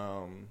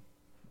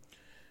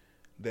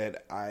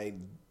I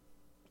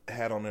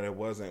had on there that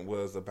wasn't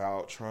was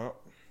about Trump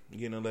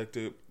getting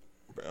elected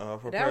for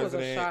That president. was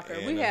a shocker.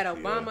 And, We had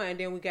Obama, and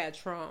then we got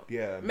Trump.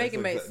 Yeah, make it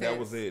make sense. That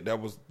was it.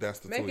 That's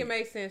the Make tweet. it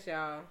make sense,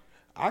 y'all.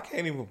 I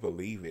can't even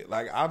believe it.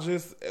 Like,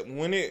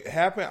 when it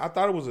happened, I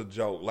thought it was a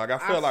joke. Like, I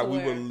felt like we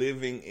swear. were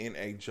living in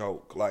a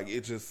joke. Like,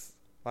 it just,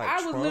 like,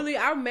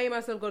 I made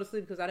myself go to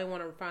sleep because I didn't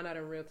want to find out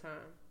in real time.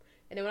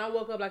 And then when I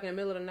woke up like in the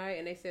middle of the night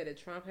and they said that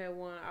Trump had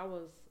won, I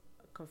was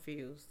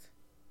confused.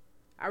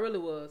 I really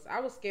was. I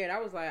was scared. I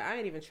was like, I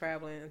ain't even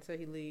traveling until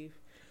he leave.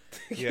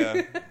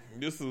 Yeah,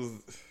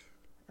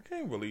 I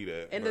can't believe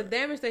that. And but- the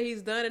damage that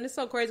he's done, and it's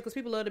so crazy because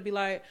people love to be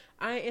like,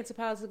 I ain't into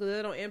politics because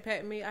it don't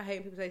impact me. I hate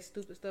when people say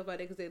stupid stuff like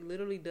that because it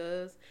literally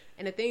does.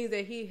 And the things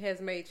that he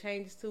has made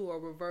changes to or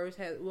reverse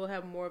will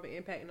have more of an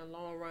impact in the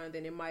long run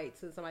than it might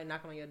to somebody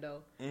knocking on your door.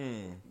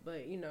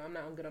 But, I'm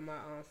not going to get on my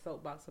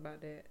soapbox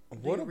about that. Do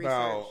What your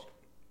about,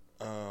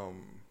 research.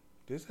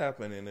 this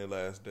happened in the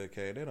last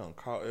decade. They done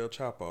caught El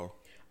Chapo.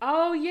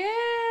 Oh,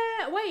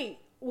 yeah. Wait.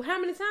 Well, how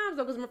many times,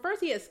 though? Because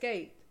first he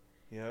escaped.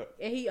 Yep.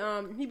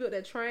 And he built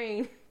that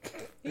train.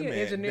 He an Man,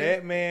 engineer.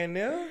 that man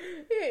there?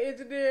 He an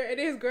engineer. And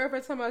his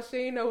girlfriend talking about she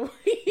ain't know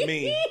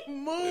Me.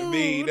 moved.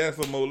 Me, that's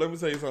a move. Let me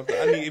tell you something.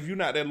 If you're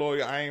not that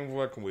lawyer, I ain't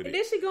working with it.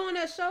 Did she go on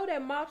that show,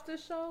 that mobster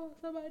show,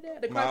 something like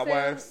that? The Mob cartel?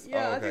 Wives?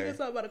 Yeah, Oh, I think okay. it's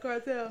something about the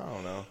cartel. I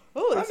don't know.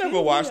 Ooh, I excuse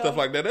never watched me, stuff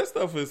y'all. like that. That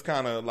stuff is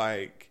kind of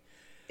like,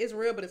 It's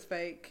real, but it's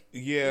fake.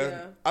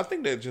 yeah. I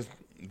think that just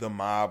the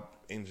mob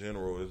in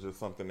general is just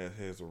something that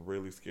has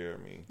really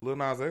scared me. Lil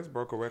Nas X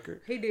broke a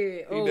record. He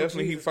did. He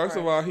definitely. First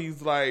of all,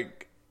 he's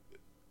like,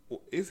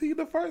 is he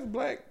the first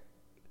black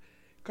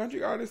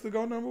country artist to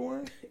go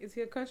 #1? Is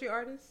he a country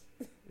artist?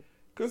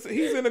 Because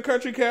he's in the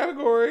country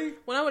category.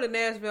 When I went to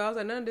Nashville, I was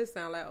like, none of this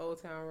sound like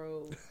Old Town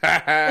Road.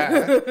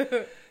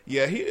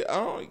 Yeah,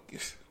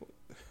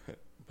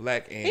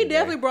 black and He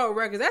definitely gay. broke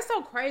records. That's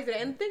so crazy.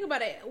 And think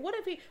about it. What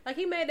if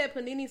he made that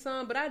Panini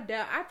song, but I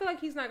feel like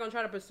he's not going to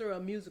try to pursue a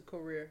music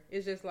career.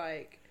 It's just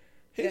like.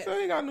 He still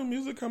ain't got new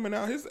music coming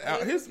out. His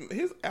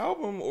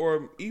album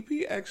or EP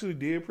actually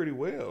did pretty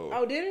well.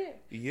 Oh, did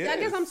it? Yes. Yeah, I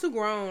guess I'm too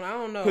grown. I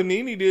don't know.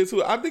 Panini did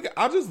too. I think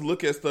I just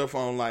look at stuff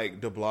on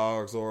like the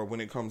blogs or when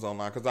it comes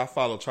online because I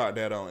follow Chart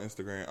Data on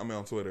Instagram. I mean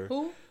on Twitter.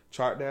 Who?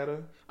 Chart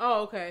Data.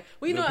 Oh, okay.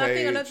 Well, The I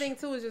think another page. thing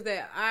too is just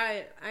that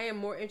I am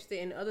more interested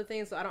in other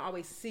things, so I don't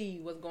always see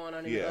what's going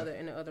on in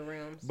the other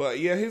realms. But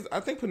yeah, I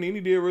think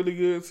Panini did really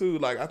good too.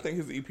 Like I think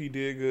his EP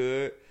did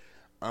good.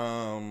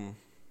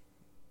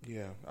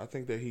 Yeah, I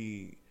think that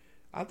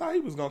I thought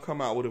he was gonna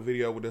come out with a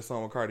video with this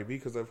song with Cardi B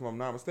because if I'm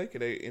not mistaken,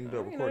 they ended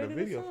up recording a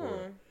video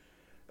for it.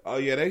 Oh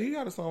yeah, he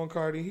got a song with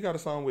Cardi. He got a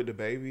song with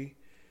DaBaby.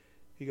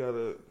 He got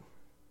a.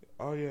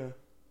 Oh yeah.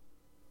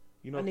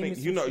 Think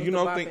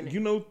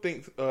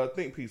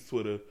Piece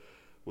Twitter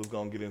was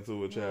gonna get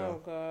into it,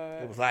 child. Oh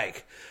God. It was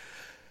like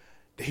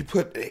he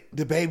put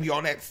the baby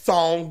on that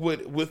song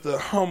with the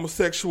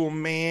homosexual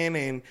man,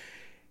 and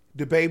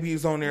The baby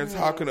is on there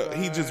talking.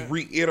 He just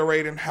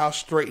reiterating how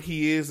straight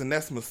he is, and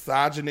that's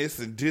misogynist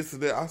and this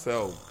and that. I said,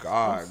 "Oh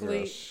God,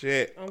 girl,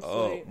 shit!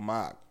 Oh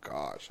my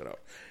God, shut up!"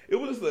 It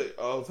was the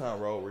Old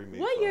Town Road remix.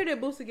 What year did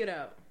Boosie get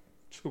out?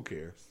 Who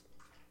cares?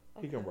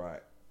 He can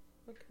ride.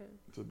 Okay,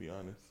 To be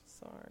honest.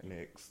 sorry.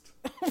 Next.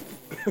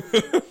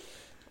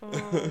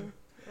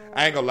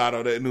 I ain't gonna lie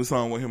though, that new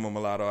song with him and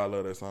Mulatto, I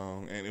love that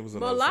song, and it was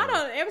another Mulatto.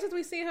 song. Ever since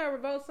we seen her at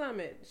Revolt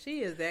Summit,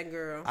 she is that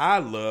girl. I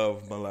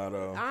love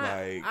Mulatto.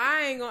 I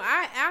ain't gonna.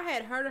 I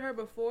had heard of her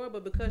before,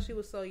 but because she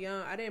was so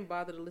young, I didn't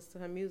bother to listen to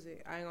her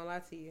music. I ain't gonna lie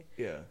to you,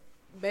 yeah,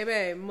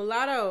 baby.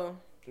 Mulatto.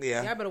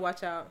 yeah. Y'all better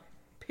watch out.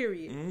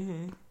 Period.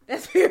 Mm-hmm.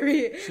 That's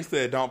period. She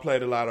said, "Don't play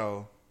the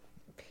lotto."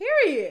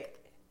 Period.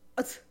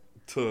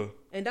 To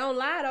And don't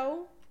lie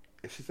though.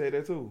 she said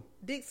that too.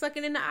 Dick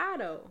sucking in the eye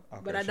though.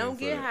 Okay, But I she don't ain't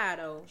get said high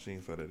though. She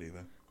ain't said that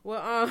either.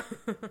 Well,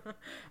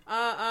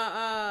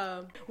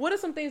 what are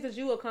some things that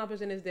you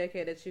accomplished in this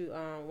decade that you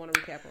want to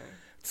recap on?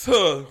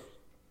 To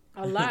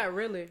A lot,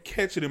 really.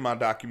 catch it in my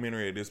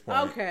documentary at this point.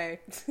 Okay.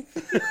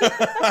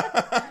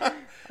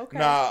 Okay.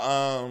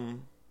 Nah,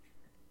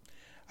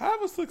 I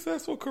have a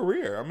successful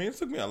career. I mean, it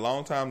took me a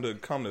long time to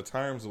come to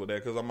terms with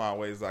that because I'm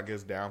always, I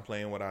guess,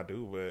 downplaying what I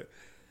do. But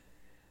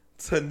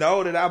to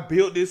know that I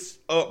built this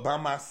up by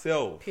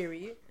myself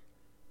Period.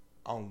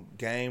 on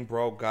Game,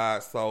 Bro,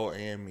 God, Soul,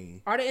 and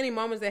me. Are there any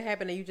moments that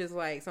happen that you just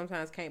like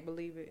sometimes can't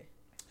believe it?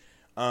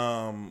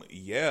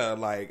 Yeah,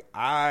 like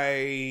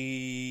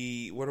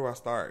where do I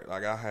start?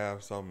 Like I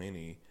have so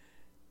many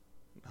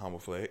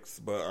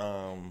homoflex, but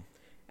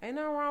Ain't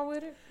nothing wrong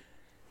with it.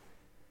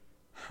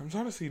 I'm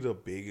trying to see the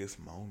biggest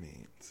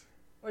moment.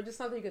 Or just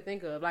something you could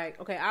think of. Like,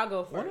 okay, I'll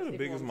go first. One of the if you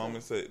biggest want me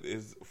to. moments that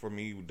is for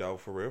me, though,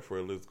 for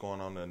real, is going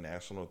on a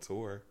national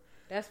tour.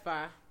 That's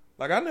fine.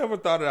 Like I never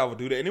thought that I would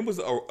do that, and it was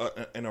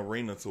an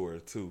arena tour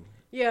too.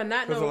 Yeah,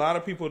 not Because no. a lot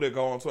of people that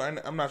go on tour, and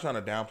I'm not trying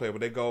to downplay, but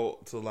they go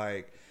to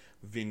like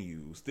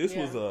venues. This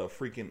Yeah. was a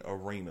freaking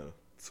arena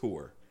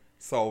tour,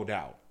 sold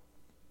out,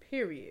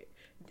 Period.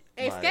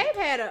 Like- Escape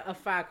had a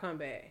fire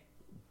comeback.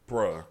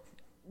 bruh.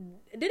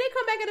 Did they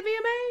come back at the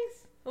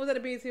VMAs? Or was that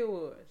the BET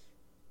Awards?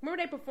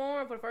 Remember they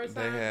performed for the first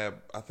They time? had,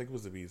 I think it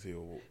was the BT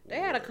Awards. They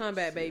had a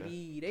comeback,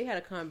 baby. They had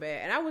a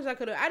comeback. And I wish I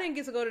could have. I didn't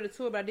get to go to the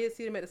tour, but I did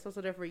see them at the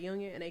Social Death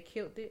reunion, and they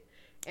killed it.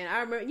 And I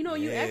remember, you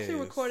actually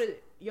Yes. recorded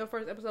your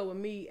first episode with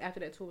me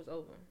after that tour was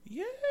over.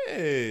 Yes,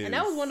 And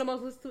that was one of the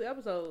most listened to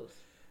episodes.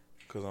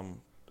 because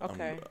I'm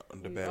Okay.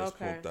 the baddest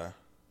Okay. puta.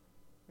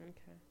 Okay.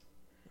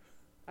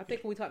 I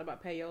think when we talked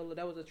about payola,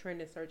 that was a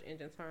trending search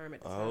engine term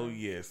at the Oh time.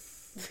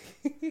 yes,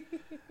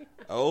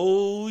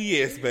 oh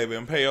yes, baby.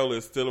 And payola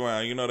is still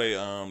around. You know they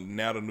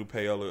now the new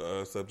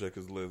payola subject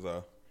is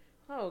Lizzo.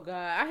 Oh,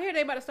 God. I hear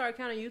they about to start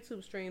counting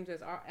YouTube streams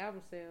as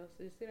album sales.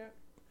 Did you see that?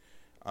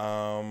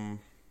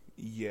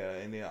 Yeah,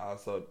 and then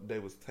also they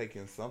was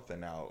taking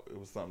something out. It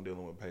was something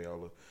dealing with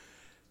payola.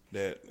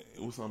 They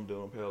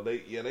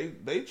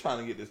trying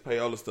to get this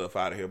payola stuff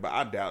out of here, but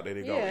I doubt that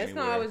they go Yeah, it's anywhere.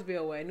 going to always be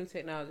a way. New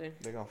technology.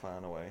 They gonna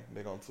find a way.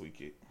 They gonna tweak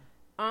it.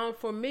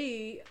 For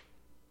me,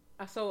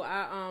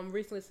 I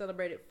recently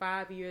celebrated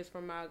 5 years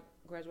from my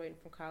graduating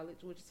from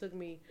college, which took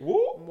me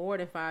Woo. more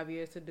than 5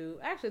 years to do.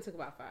 Actually, it took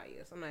about 5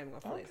 years. I'm not even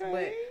gonna flex,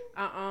 Okay.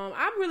 but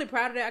I'm really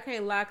proud of that. I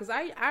can't lie because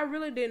I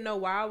really didn't know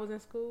why I was in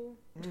school,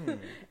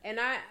 and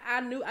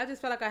I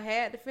just felt like I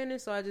had to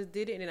finish, so I just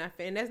did it, and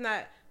and that's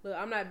not. Look,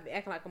 I'm not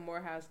acting like a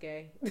Morehouse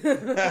gay,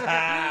 but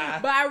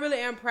I really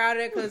am proud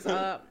of it because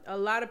a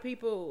lot of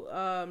people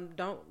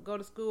don't go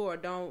to school or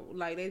don't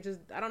like they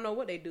just I don't know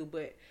what they do,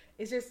 but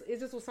it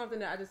just was something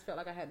that I just felt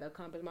like I had to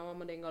accomplish. My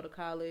mama didn't go to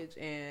college,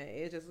 and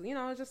it just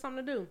it's just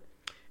something to do.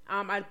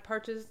 I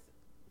purchased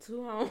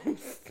 2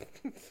 homes.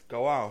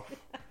 Go off.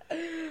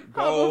 Humble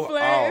Go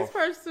flags. off.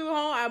 First 2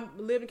 homes. I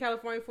lived in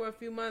California for a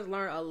few months.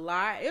 Learned a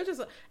lot. It was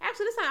just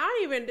actually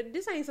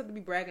this ain't something to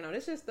be bragging on.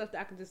 It's just stuff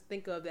that I can just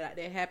think of that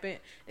happened.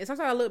 And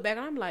sometimes I look back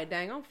and I'm like,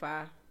 dang, I'm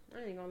fine.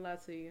 I ain't gonna lie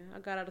to you. I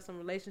got out of some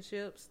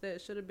relationships that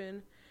should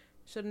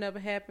have never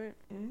happened.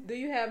 Mm-hmm. Do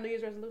you have New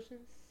Year's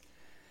resolutions?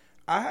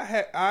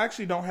 I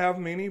actually don't have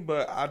many,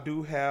 but I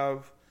do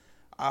have.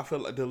 I feel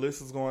like the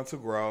list is going to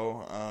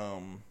grow.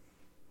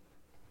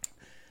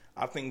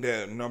 I think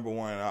that number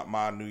one,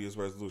 my New Year's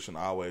resolution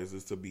always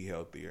is to be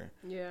healthier.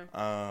 Yeah.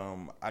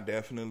 I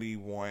definitely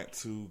want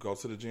to go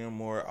to the gym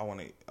more. I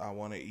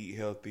want to eat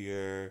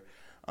healthier.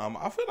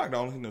 I feel like the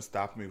only thing that's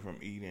stopping me from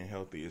eating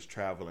healthy is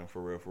traveling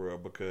for real,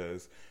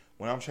 because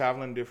when I'm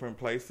traveling different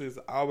places,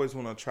 I always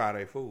want to try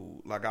their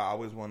food. Like I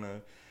always want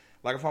to,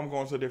 like if I'm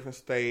going to a different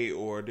state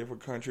or a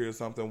different country or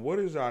something, what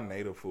is y'all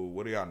native food?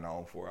 What are y'all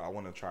known for? I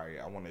want to try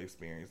it. I want to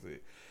experience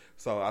it.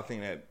 So I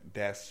think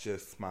that's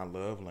just my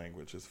love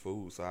language is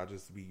food. So I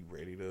just be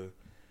ready to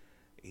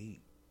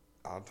eat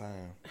all the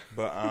time.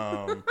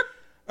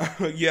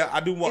 But yeah, I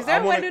do want. Is there I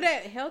a way wanna, to do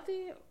that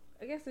healthy?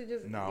 I guess it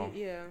just No,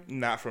 yeah,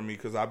 not for me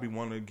because I be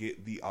wanting to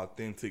get the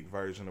authentic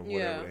version of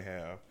whatever they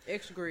have.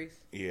 extra grease.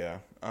 Yeah.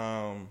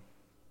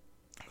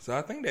 So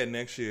I think that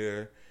next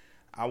year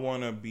I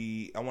want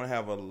to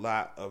have a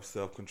lot of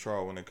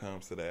self-control when it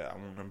comes to that. I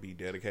want to be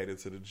dedicated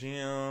to the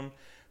gym,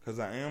 because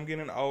I am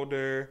getting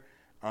older.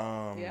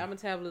 Yeah, our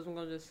metabolism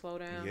gonna just slow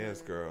down.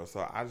 Yes, girl.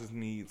 So I just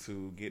need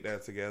to get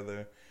that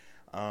together.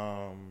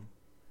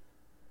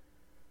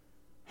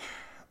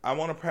 I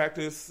want to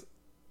practice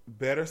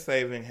better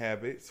saving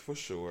habits for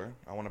sure.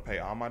 I want to pay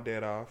all my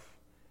debt off.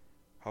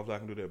 Hopefully I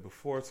can do that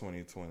before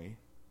 2020.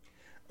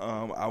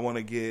 I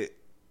want to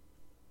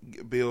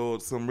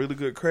build some really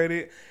good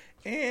credit.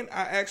 And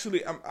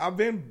I've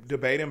been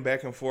debating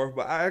back and forth,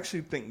 but I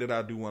actually think that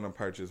I do want to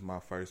purchase my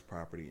first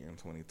property in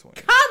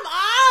 2020. Come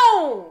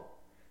on!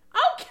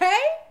 Okay.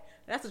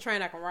 That's a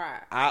train I can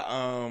ride.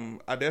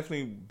 I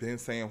definitely been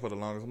saying for the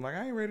longest, I'm like,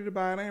 I ain't ready to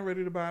buy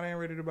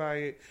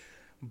it.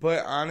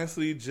 But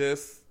honestly,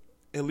 just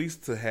at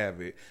least to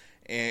have it.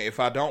 And if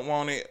I don't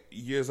want it,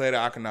 years later,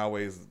 I can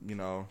always,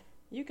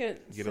 You can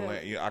get a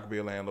land. I could be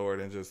a landlord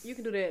and just You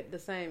can do that the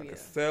same year.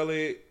 sell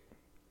it.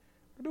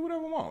 Or do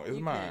whatever I want. It's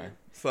You mine. can.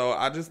 So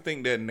I just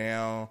think that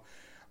now,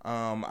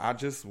 I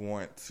just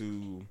want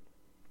to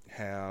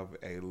have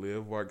a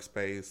live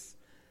workspace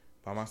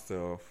by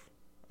myself.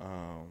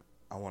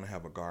 I want to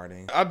have a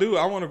garden. I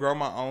want to grow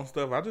my own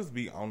stuff. I just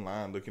be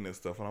online looking at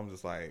stuff, and I'm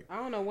just like, I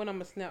don't know when I'm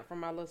gonna snap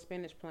from my little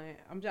spinach plant.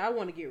 I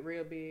want to get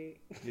real big.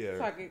 yeah,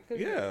 So I can cook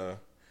it. yeah.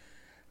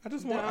 I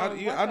just want.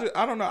 Down,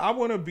 I don't know. I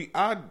want to be.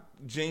 I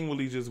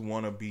genuinely just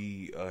want to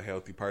be a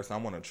healthy person. I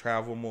want to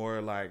travel more.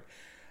 Like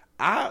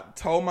I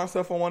told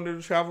myself I wanted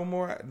to travel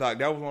more. Like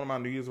that was one of my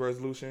New Year's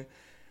resolutions,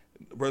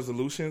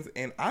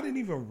 and I didn't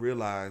even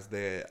realize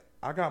that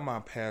I got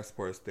my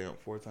passport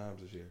stamped 4 times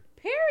this year.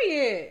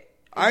 Period.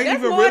 I didn't That's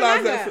even more than realize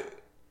I that.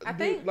 got. I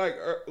think-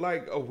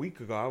 like a week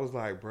ago, I was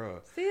like,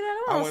 bruh. See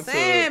that? I I'm went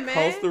saying, to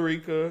man. Costa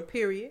Rica,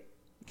 Period.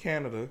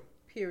 Canada,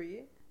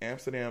 Period.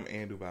 Amsterdam,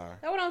 and Dubai.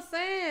 That's what I'm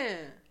saying.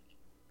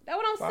 That's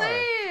what I'm Fine.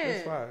 saying.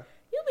 That's fine.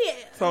 You be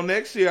So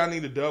next year I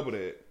need to double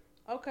that.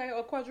 okay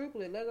or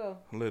quadruple it. Let go.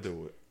 Let's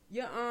do it.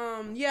 Yeah,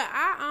 I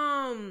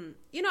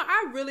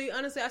really,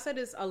 honestly, I say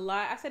this a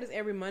lot. I say this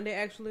every Monday,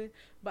 actually,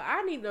 but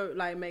I need to,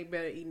 like, make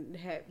better eating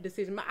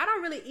decisions. I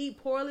don't really eat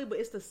poorly, but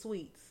it's the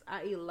sweets.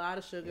 I eat a lot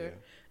of sugar,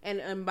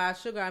 and by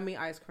sugar, I mean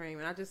ice cream,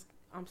 and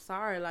I'm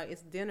sorry, like,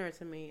 it's dinner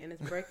to me, and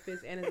it's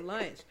breakfast, and it's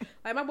lunch.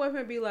 Like, my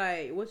boyfriend be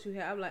like, what you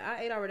have? I'm like,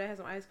 I ate already, I had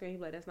some ice cream. He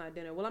be like, that's not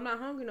dinner. Well, I'm not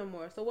hungry no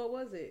more, so what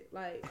was it?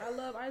 Like, I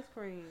love ice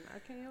cream. I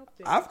can't help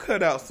it. I've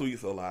cut out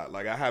sweets a lot.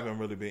 Like I haven't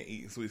really been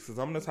eating sweets because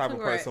I'm the type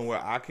Congrats. of person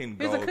where I can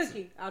Here's go. a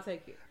cookie. I'll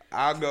take it.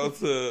 I'll go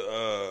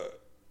to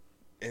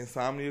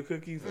Insomnia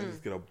Cookies and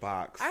just get a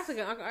box. I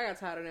got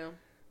tired of them.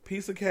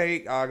 Piece of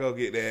cake. I'll go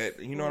get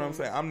that. You know what I'm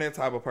saying? I'm that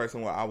type of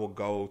person where I will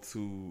go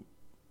to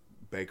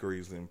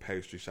bakeries and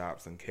pastry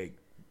shops and cake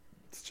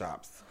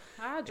shops.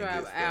 I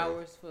drive get stuff.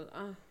 hours for.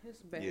 It's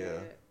bad. Yeah.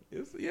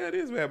 It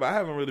is bad, but I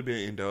haven't really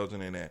been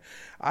indulging in that.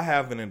 I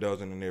have been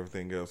indulging in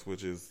everything else,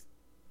 which is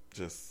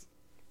just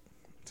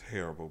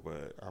terrible,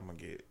 but I'm going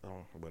to get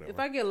whatever. If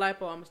I get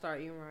lipo, I'm gonna start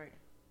eating right.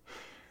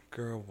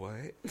 Girl,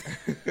 what?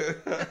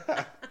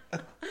 I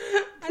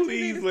just need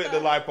Please to let the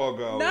stop. lipo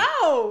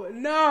go.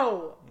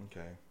 No.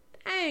 Okay.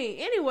 Dang.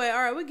 Anyway,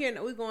 all right, we're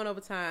going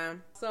over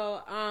time.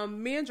 So,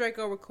 me and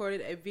Draco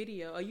recorded a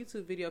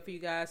YouTube video for you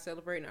guys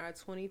celebrating our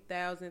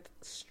 20,000th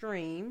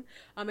stream.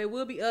 It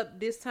will be up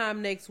this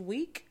time next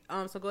week.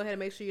 So go ahead and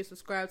make sure you're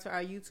subscribed to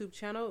our YouTube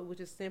channel, which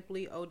is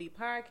simply OD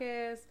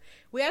Podcast.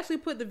 We actually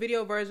put the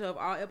video version of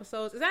all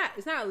episodes.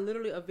 It's not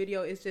literally a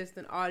video. It's just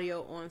an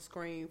audio on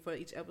screen for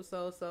each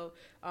episode. So,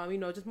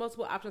 just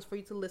multiple options for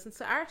you to listen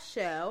to our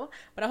show.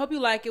 But I hope you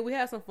like it. We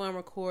had some fun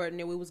recording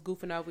it. We was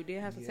goofing off. We did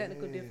have some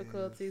technical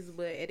difficulties,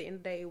 but at the end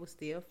of the day, it was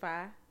still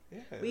fire. Yeah.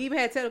 We even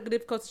had technical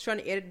difficulties trying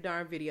to edit the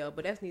darn video,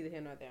 but that's neither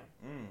here nor there.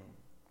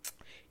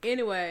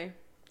 Anyway,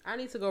 I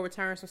need to go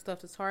return some stuff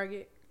to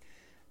Target.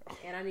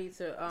 And I need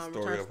to Story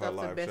return of her stuff to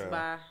life, Best child.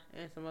 Buy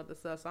and some other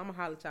stuff. So I'm going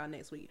to holler at y'all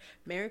next week.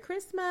 Merry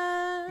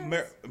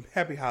Christmas.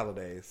 Happy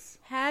holidays.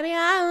 Happy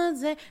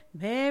holiday.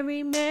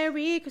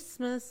 Merry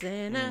Christmas.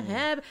 And a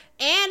happy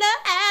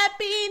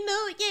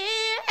New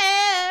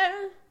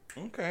Year.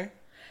 Okay.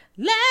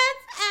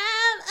 Let's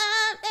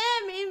have a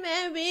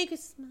Merry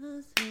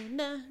Christmas.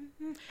 And a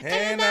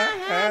And a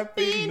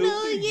Happy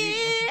New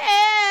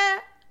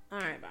Year. All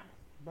right, bye.